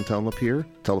 3, downtown Lapeer.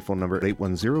 Telephone number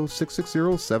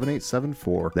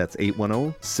 810-660-7874. That's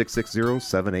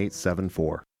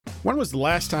 810-660-7874. When was the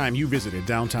last time you visited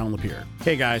downtown Lapeer?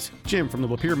 Hey guys, Jim from the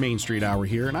Lapeer Main Street Hour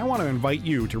here, and I want to invite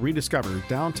you to rediscover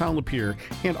downtown Lapeer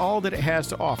and all that it has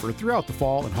to offer throughout the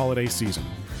fall and holiday season.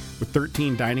 With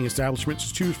 13 dining establishments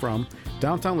to choose from,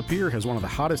 downtown Lapeer has one of the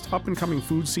hottest up-and-coming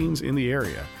food scenes in the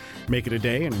area. Make it a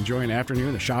day and enjoy an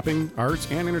afternoon of shopping, arts,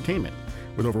 and entertainment.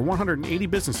 With over 180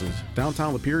 businesses,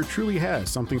 downtown Lapeer truly has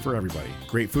something for everybody.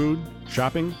 Great food,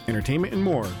 shopping, entertainment, and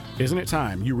more. Isn't it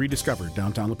time you rediscovered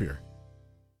downtown Lapeer?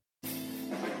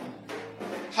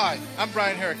 Hi, I'm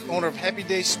Brian Herrick, owner of Happy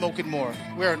Days Smoke and More.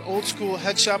 We're an old-school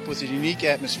head shop with a unique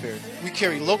atmosphere. We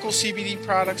carry local CBD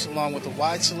products along with a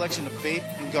wide selection of vape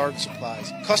and garden supplies,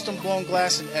 custom-blown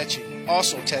glass and etching,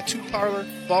 also tattoo parlor,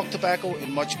 bulk tobacco,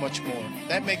 and much, much more.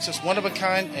 That makes us one of a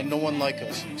kind and no one like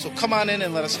us. So come on in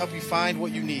and let us help you find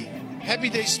what you need. Happy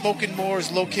Days Smoke and More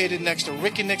is located next to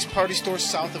Rick and Nick's Party Store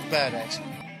south of Bad Axe.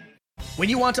 When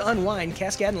you want to unwind,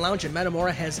 Cascade & Lounge in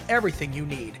Metamora has everything you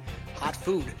need. Hot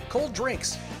food, cold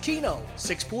drinks, keno,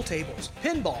 6 pool tables,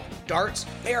 pinball, darts,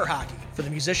 air hockey. For the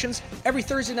musicians, every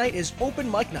Thursday night is open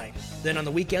mic night. Then on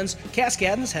the weekends,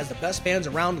 Cascadens has the best bands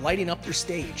around lighting up their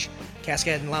stage.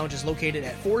 Cascade & Lounge is located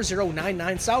at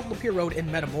 4099 South Lapeer Road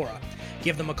in Metamora.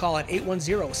 Give them a call at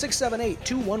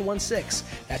 810-678-2116.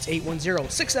 That's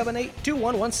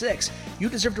 810-678-2116. You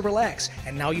deserve to relax,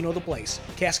 and now you know the place.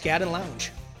 Cascade &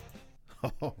 Lounge.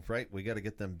 Oh, right. We got to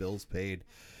get them bills paid.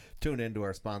 Tune in to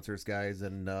our sponsors, guys,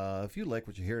 and if you like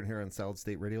what you're hearing here on Solid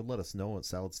State Radio, let us know at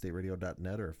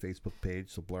solidstateradio.net or our Facebook page,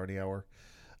 so Blarney Hour.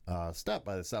 Stop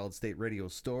by the Solid State Radio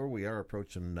store. We are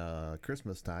approaching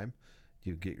Christmas time.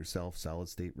 You get yourself Solid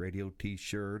State Radio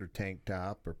t-shirt or tank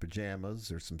top or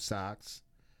pajamas or some socks.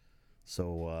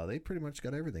 So they pretty much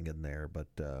got everything in there. But,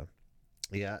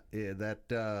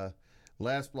 that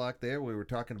last block there, we were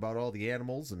talking about all the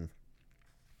animals, and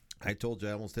I told you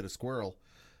I almost hit a squirrel.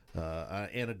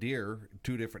 And a deer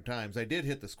 2 different times. I did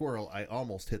hit the squirrel. I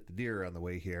almost hit the deer on the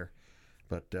way here.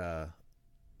 But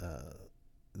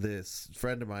this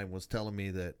friend of mine was telling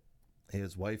me that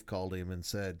his wife called him and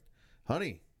said,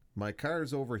 honey, my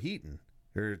car's overheating.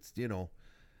 Or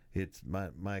it's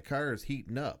my car is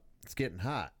heating up. It's getting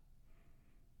hot.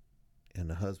 And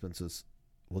the husband says,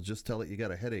 well, just tell it you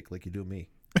got a headache like you do me.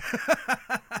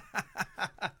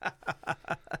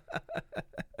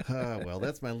 Well,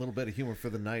 that's my little bit of humor for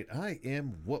the night. I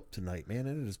am whooped tonight, man.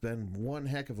 It has been one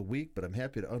heck of a week, but I'm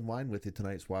happy to unwind with you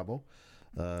tonight, Swabo.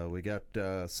 We got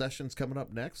sessions coming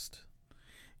up next.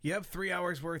 Yep, 3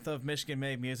 hours worth of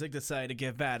Michigan-made music. Decided to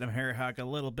give Adam Herrick a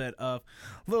little bit of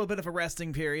a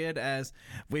resting period, as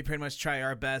we pretty much try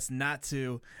our best not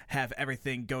to have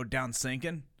everything go down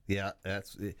sinking. Yeah,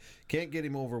 can't get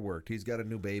him overworked. He's got a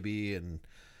new baby, and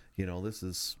You know, this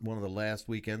is one of the last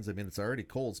weekends. I mean, it's already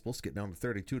cold. It's supposed to get down to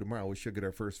 32 tomorrow. We should get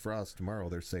our first frost tomorrow,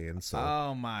 they're saying. So.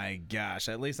 Oh, my gosh.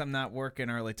 At least I'm not working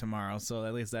early tomorrow, so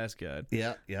at least that's good.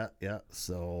 Yeah.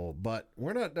 So, but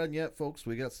we're not done yet, folks.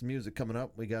 We got some music coming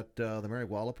up. We got the Merry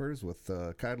Wallopers with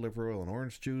cod liver oil and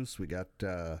orange juice. We got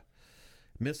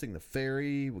Missing the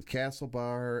Ferry with Castle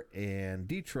Bar, and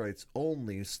Detroit's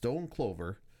only Stone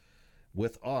Clover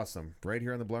with Awesome, right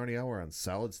here on the Blarney Hour on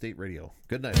Solid State Radio.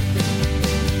 Good night.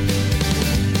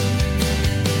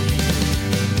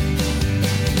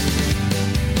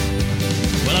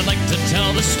 Well, I'd like to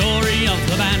tell the story of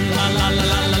the band, la la la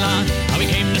la la la, how we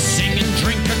came to sing and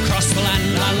drink across the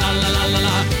land, la la la la la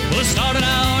la. Well, it started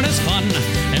out as fun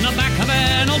in the back of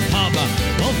an old pub.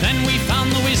 Well, then we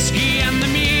found the whiskey and the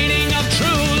meaning of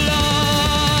true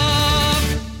love.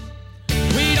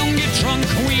 We don't get drunk,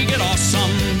 we get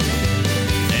awesome,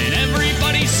 and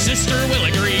everybody's sister will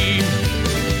agree.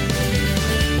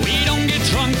 We don't get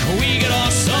drunk, we get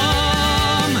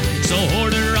awesome, so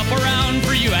order up around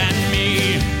for you and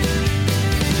me.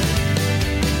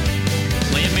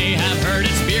 Well, you may have heard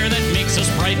it's beer that makes us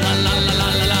bright, la la la la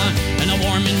la la, and a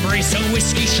warm embrace of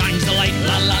whiskey shines the light,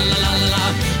 la la la la la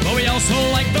la. But we also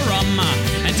like the rum,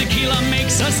 and tequila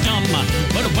makes us dumb.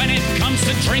 But when it comes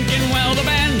to drinking, well, the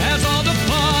band has all the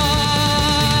fun.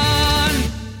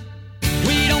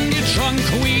 We don't get drunk,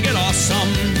 we get awesome,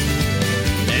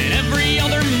 and every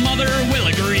other mother will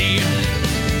agree.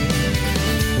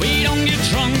 We don't get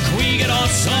drunk, we get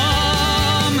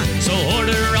awesome, so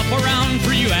order up around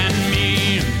for you and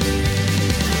me.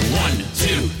 1,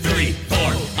 2, 3, 4,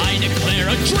 I declare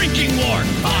a drinking war.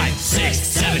 5, 6,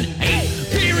 7,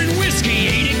 8, beer and whiskey,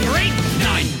 ain't it great?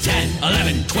 9, 10,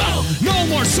 11, 12, no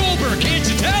more sober, can't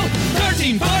you tell?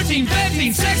 13, 14,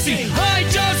 15, 16, I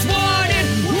just wanted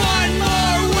one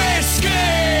more whiskey.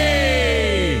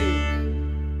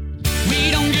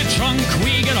 We don't get drunk,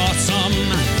 we get awesome,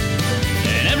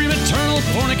 and every maternal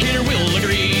fornicator will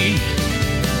agree.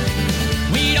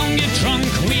 We don't get drunk,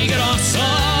 we get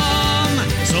awesome,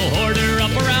 so order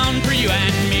up around for you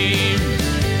and me.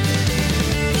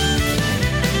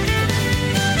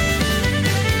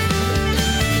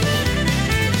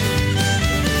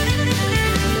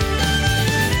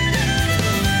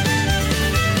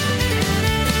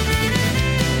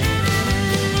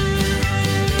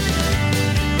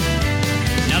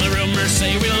 Now the rumors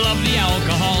say we love the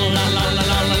alcohol, la la la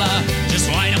la la la. Just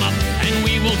line them up and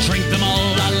we will drink them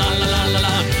all, la la la la la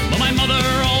la. But my mother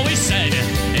always said,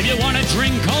 if you want to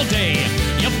drink all day,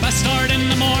 you best start in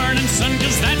the morning, son,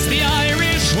 'cause that's the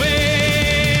Irish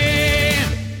way.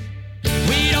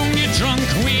 We don't get drunk,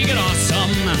 we get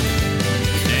awesome,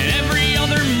 and every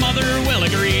other mother will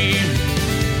agree.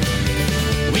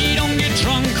 We don't get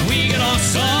drunk, we get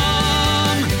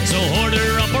awesome, so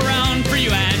order up around for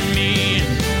you and me.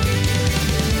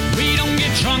 We don't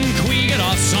get drunk, we get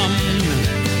awesome,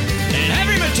 and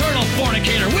every maternal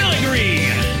fornicator will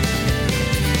agree.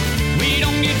 We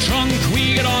don't get drunk,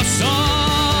 we get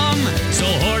awesome, so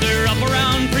order up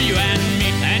around for you and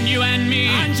me, and you and me,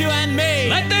 and you and me.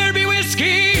 Let there be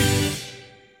whiskey.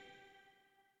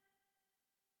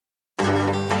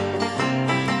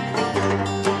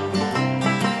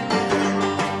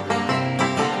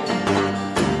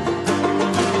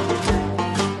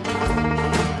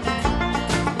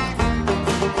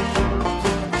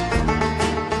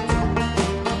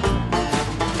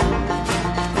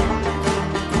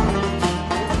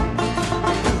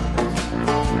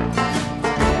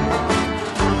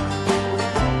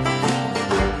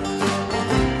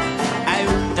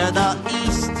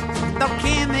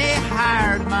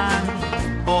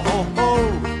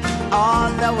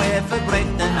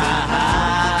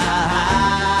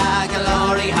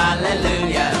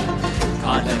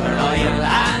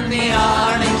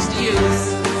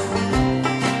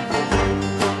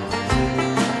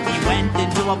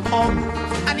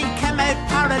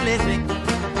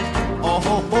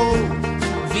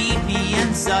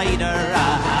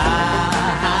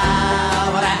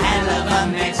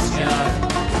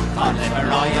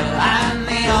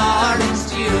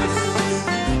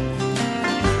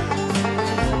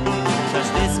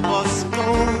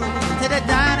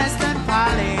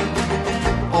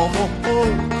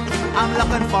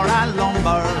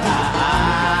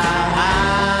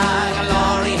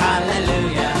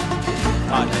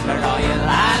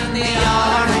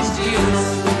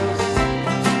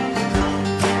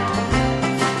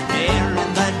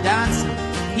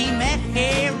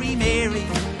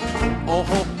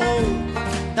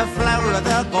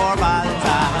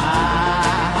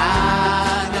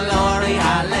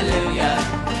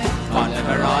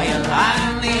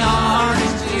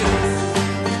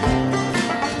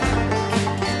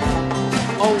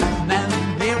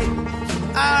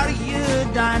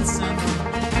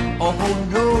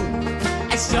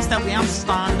 that we am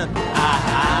standing.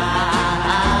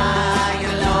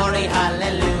 Glory,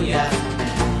 hallelujah.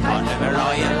 On the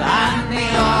royal and the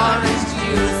orange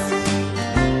juice.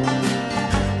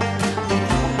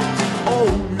 Oh,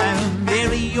 now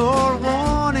Mary, you're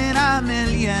one in a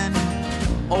million.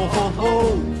 Oh, ho,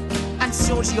 ho, and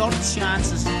so's your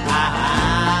chances.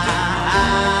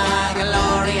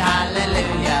 Glory,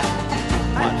 hallelujah.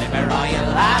 On the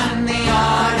royal and the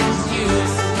orange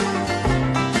juice.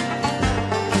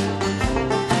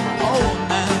 Oh,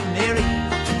 now Mary,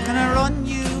 can I run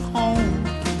you home?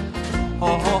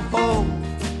 Ho, ho, ho,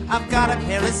 I've got a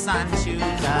pair of sand shoes.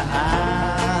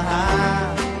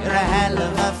 You're a hell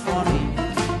of a funny.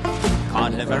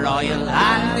 Cod liver oil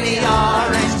and the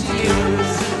orange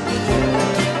juice.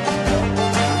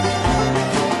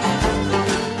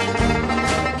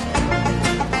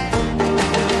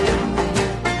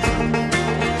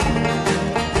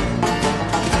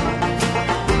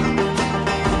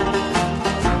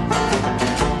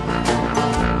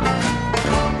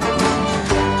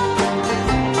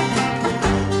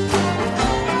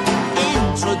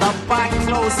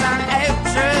 And out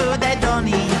through the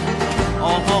dunny.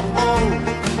 Oh, ho, ho,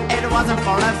 it wasn't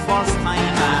for the first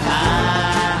time.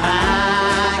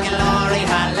 Glory,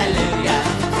 hallelujah.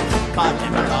 Cod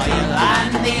liver oil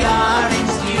and the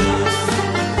orange juice.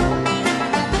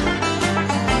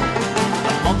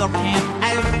 The mother came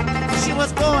out, she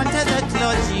was going to the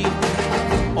clodgy.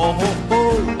 Oh, ho, ho,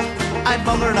 I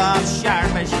buggered off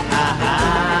sharpish.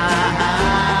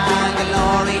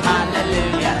 Glory,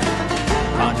 hallelujah.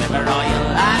 Cod liver oil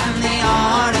and the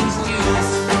orange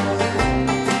juice.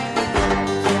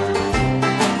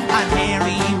 And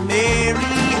Mary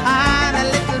had a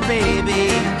little baby.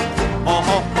 Oh,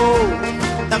 ho, ho,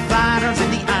 the father's in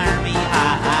the army.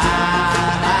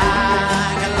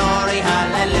 Glory,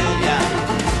 hallelujah.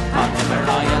 Cod liver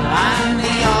oil and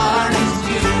the orange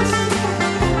juice.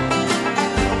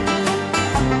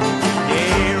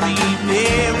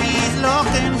 Mary's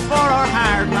looking for her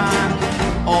hard man.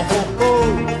 Oh, ho, ho,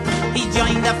 he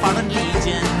joined the Foreign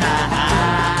Legion.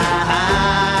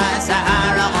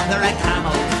 Sahara under a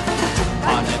camel.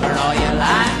 Cod liver oil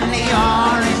and the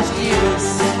orange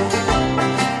juice.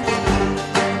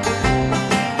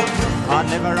 Cod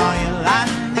liver oil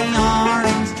and the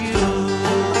orange juice.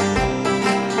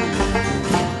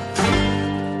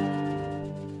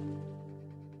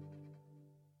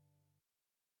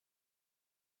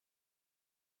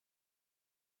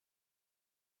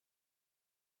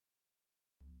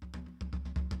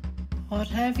 What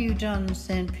have you done,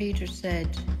 St. Peter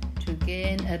said, to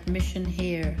gain admission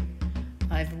here?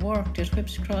 I've worked at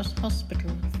Whipps Cross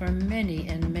Hospital for many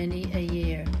and many a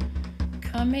year.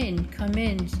 Come in,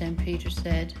 St. Peter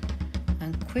said,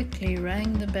 and quickly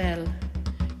rang the bell.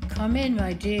 Come in,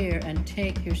 my dear, and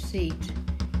take your seat.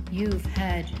 You've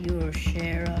had your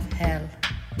share of hell.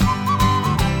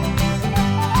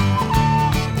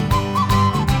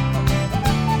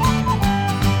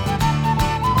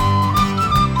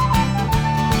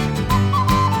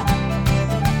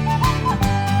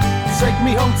 Take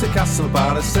me home to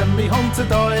Castlebar, send me home to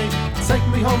die. Take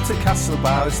me home to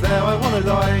Castlebar, it's there I wanna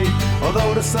lie.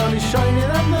 Although the sun is shining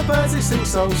and the birds they sing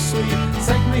so sweet.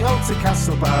 Take me home to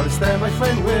Castlebar, it's there my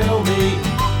friend will meet.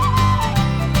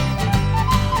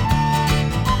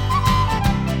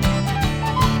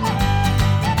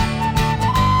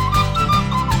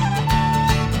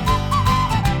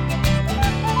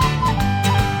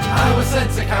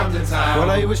 Sent to Camden Town.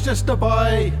 Well, I was just a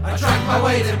boy. I drank my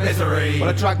weight in misery. Well,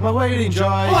 I drank my weight in joy.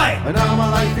 Oi! And now my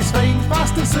life is fading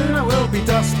fast and soon I will be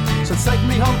dust. So take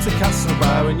me home to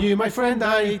Castlebar and you, my friend,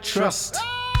 I trust.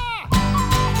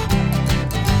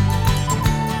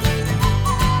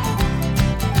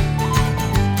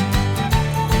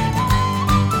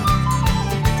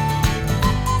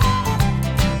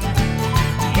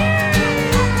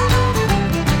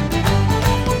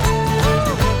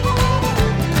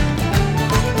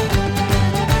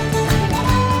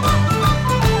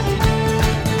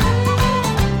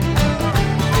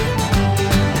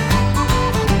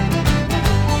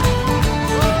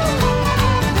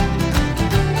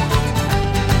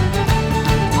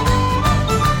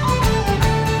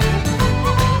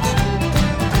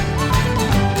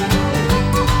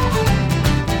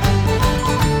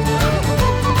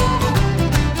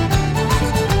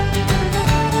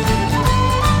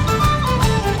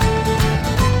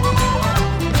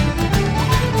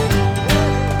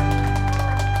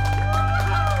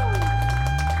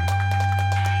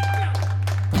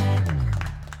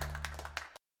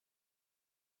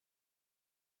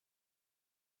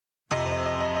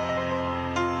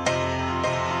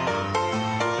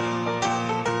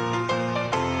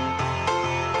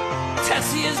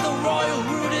 Tessie is the royal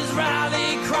Rudy's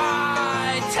rally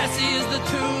cry. Tessie is the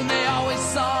tune they always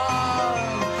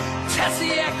sung.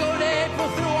 Tessie echoed April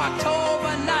through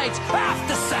October nights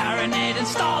after serenade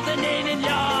installed in Indian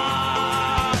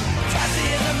Young. Tessie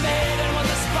is a maiden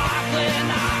with a sparkling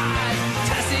eye.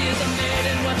 Tessie is a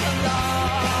maiden with a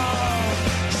love.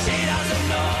 She doesn't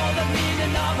know the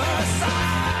meaning of her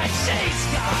side. She's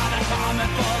got a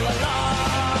comment full of love.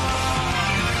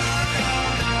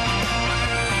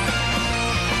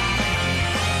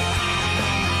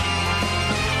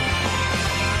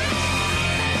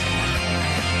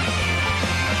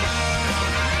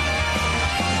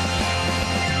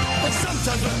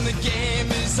 Sometimes when the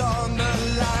game is on the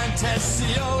line,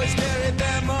 Tessie always carried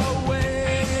them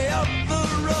away. Up the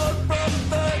road from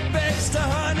third base to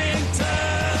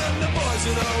Huntington, the boys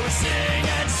would always sing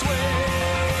and sway.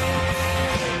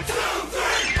 2,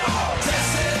 3, 4.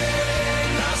 Tessie,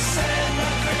 no sin, no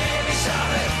gravy,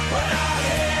 shout it. When I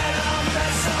hear them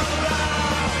mess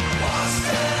around.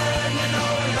 Boston, you know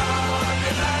we love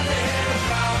you, man, they hear the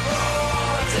crowd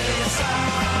roar to your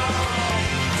sound.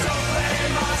 Don't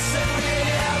blame us if we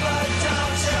ever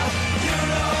doubt you. You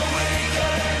know we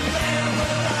couldn't live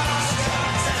without you.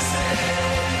 Tessie,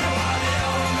 you are the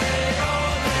only.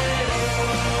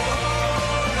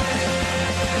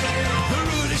 The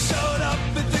Rudy showed up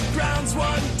at the grounds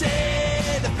one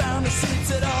day. They found the seats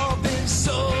had all been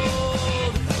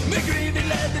sold. McGreevy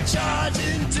led the charge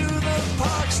into the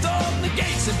park, stormed the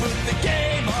gates and put the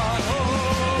game on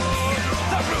hold.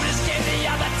 The Rudies gave the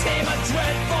other team a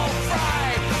dreadful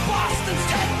fright. Boston's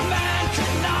 10th man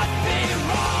could not be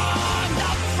wrong.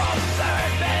 Up from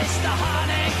third base to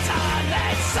Huntington,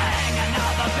 they sang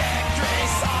another victory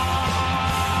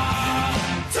song.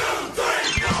 2,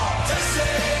 3, 4.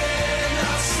 Tessie,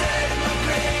 no sin, no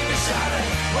gravy, shout it.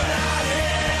 When I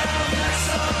hear them mess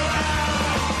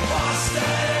around.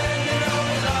 Boston, you know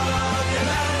we love you,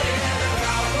 man, they hear the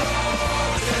crowd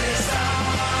roar to your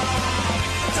sound.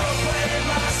 Don't blame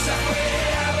us if we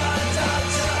ever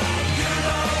doubt you. You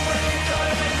know we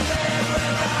couldn't live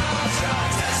without you.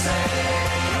 Tessie,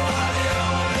 you are the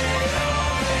only.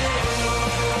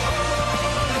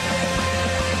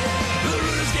 The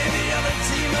Rudies gave the other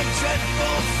team a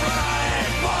dreadful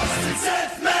fright. Boston's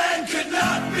 10th man could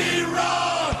not be wrong.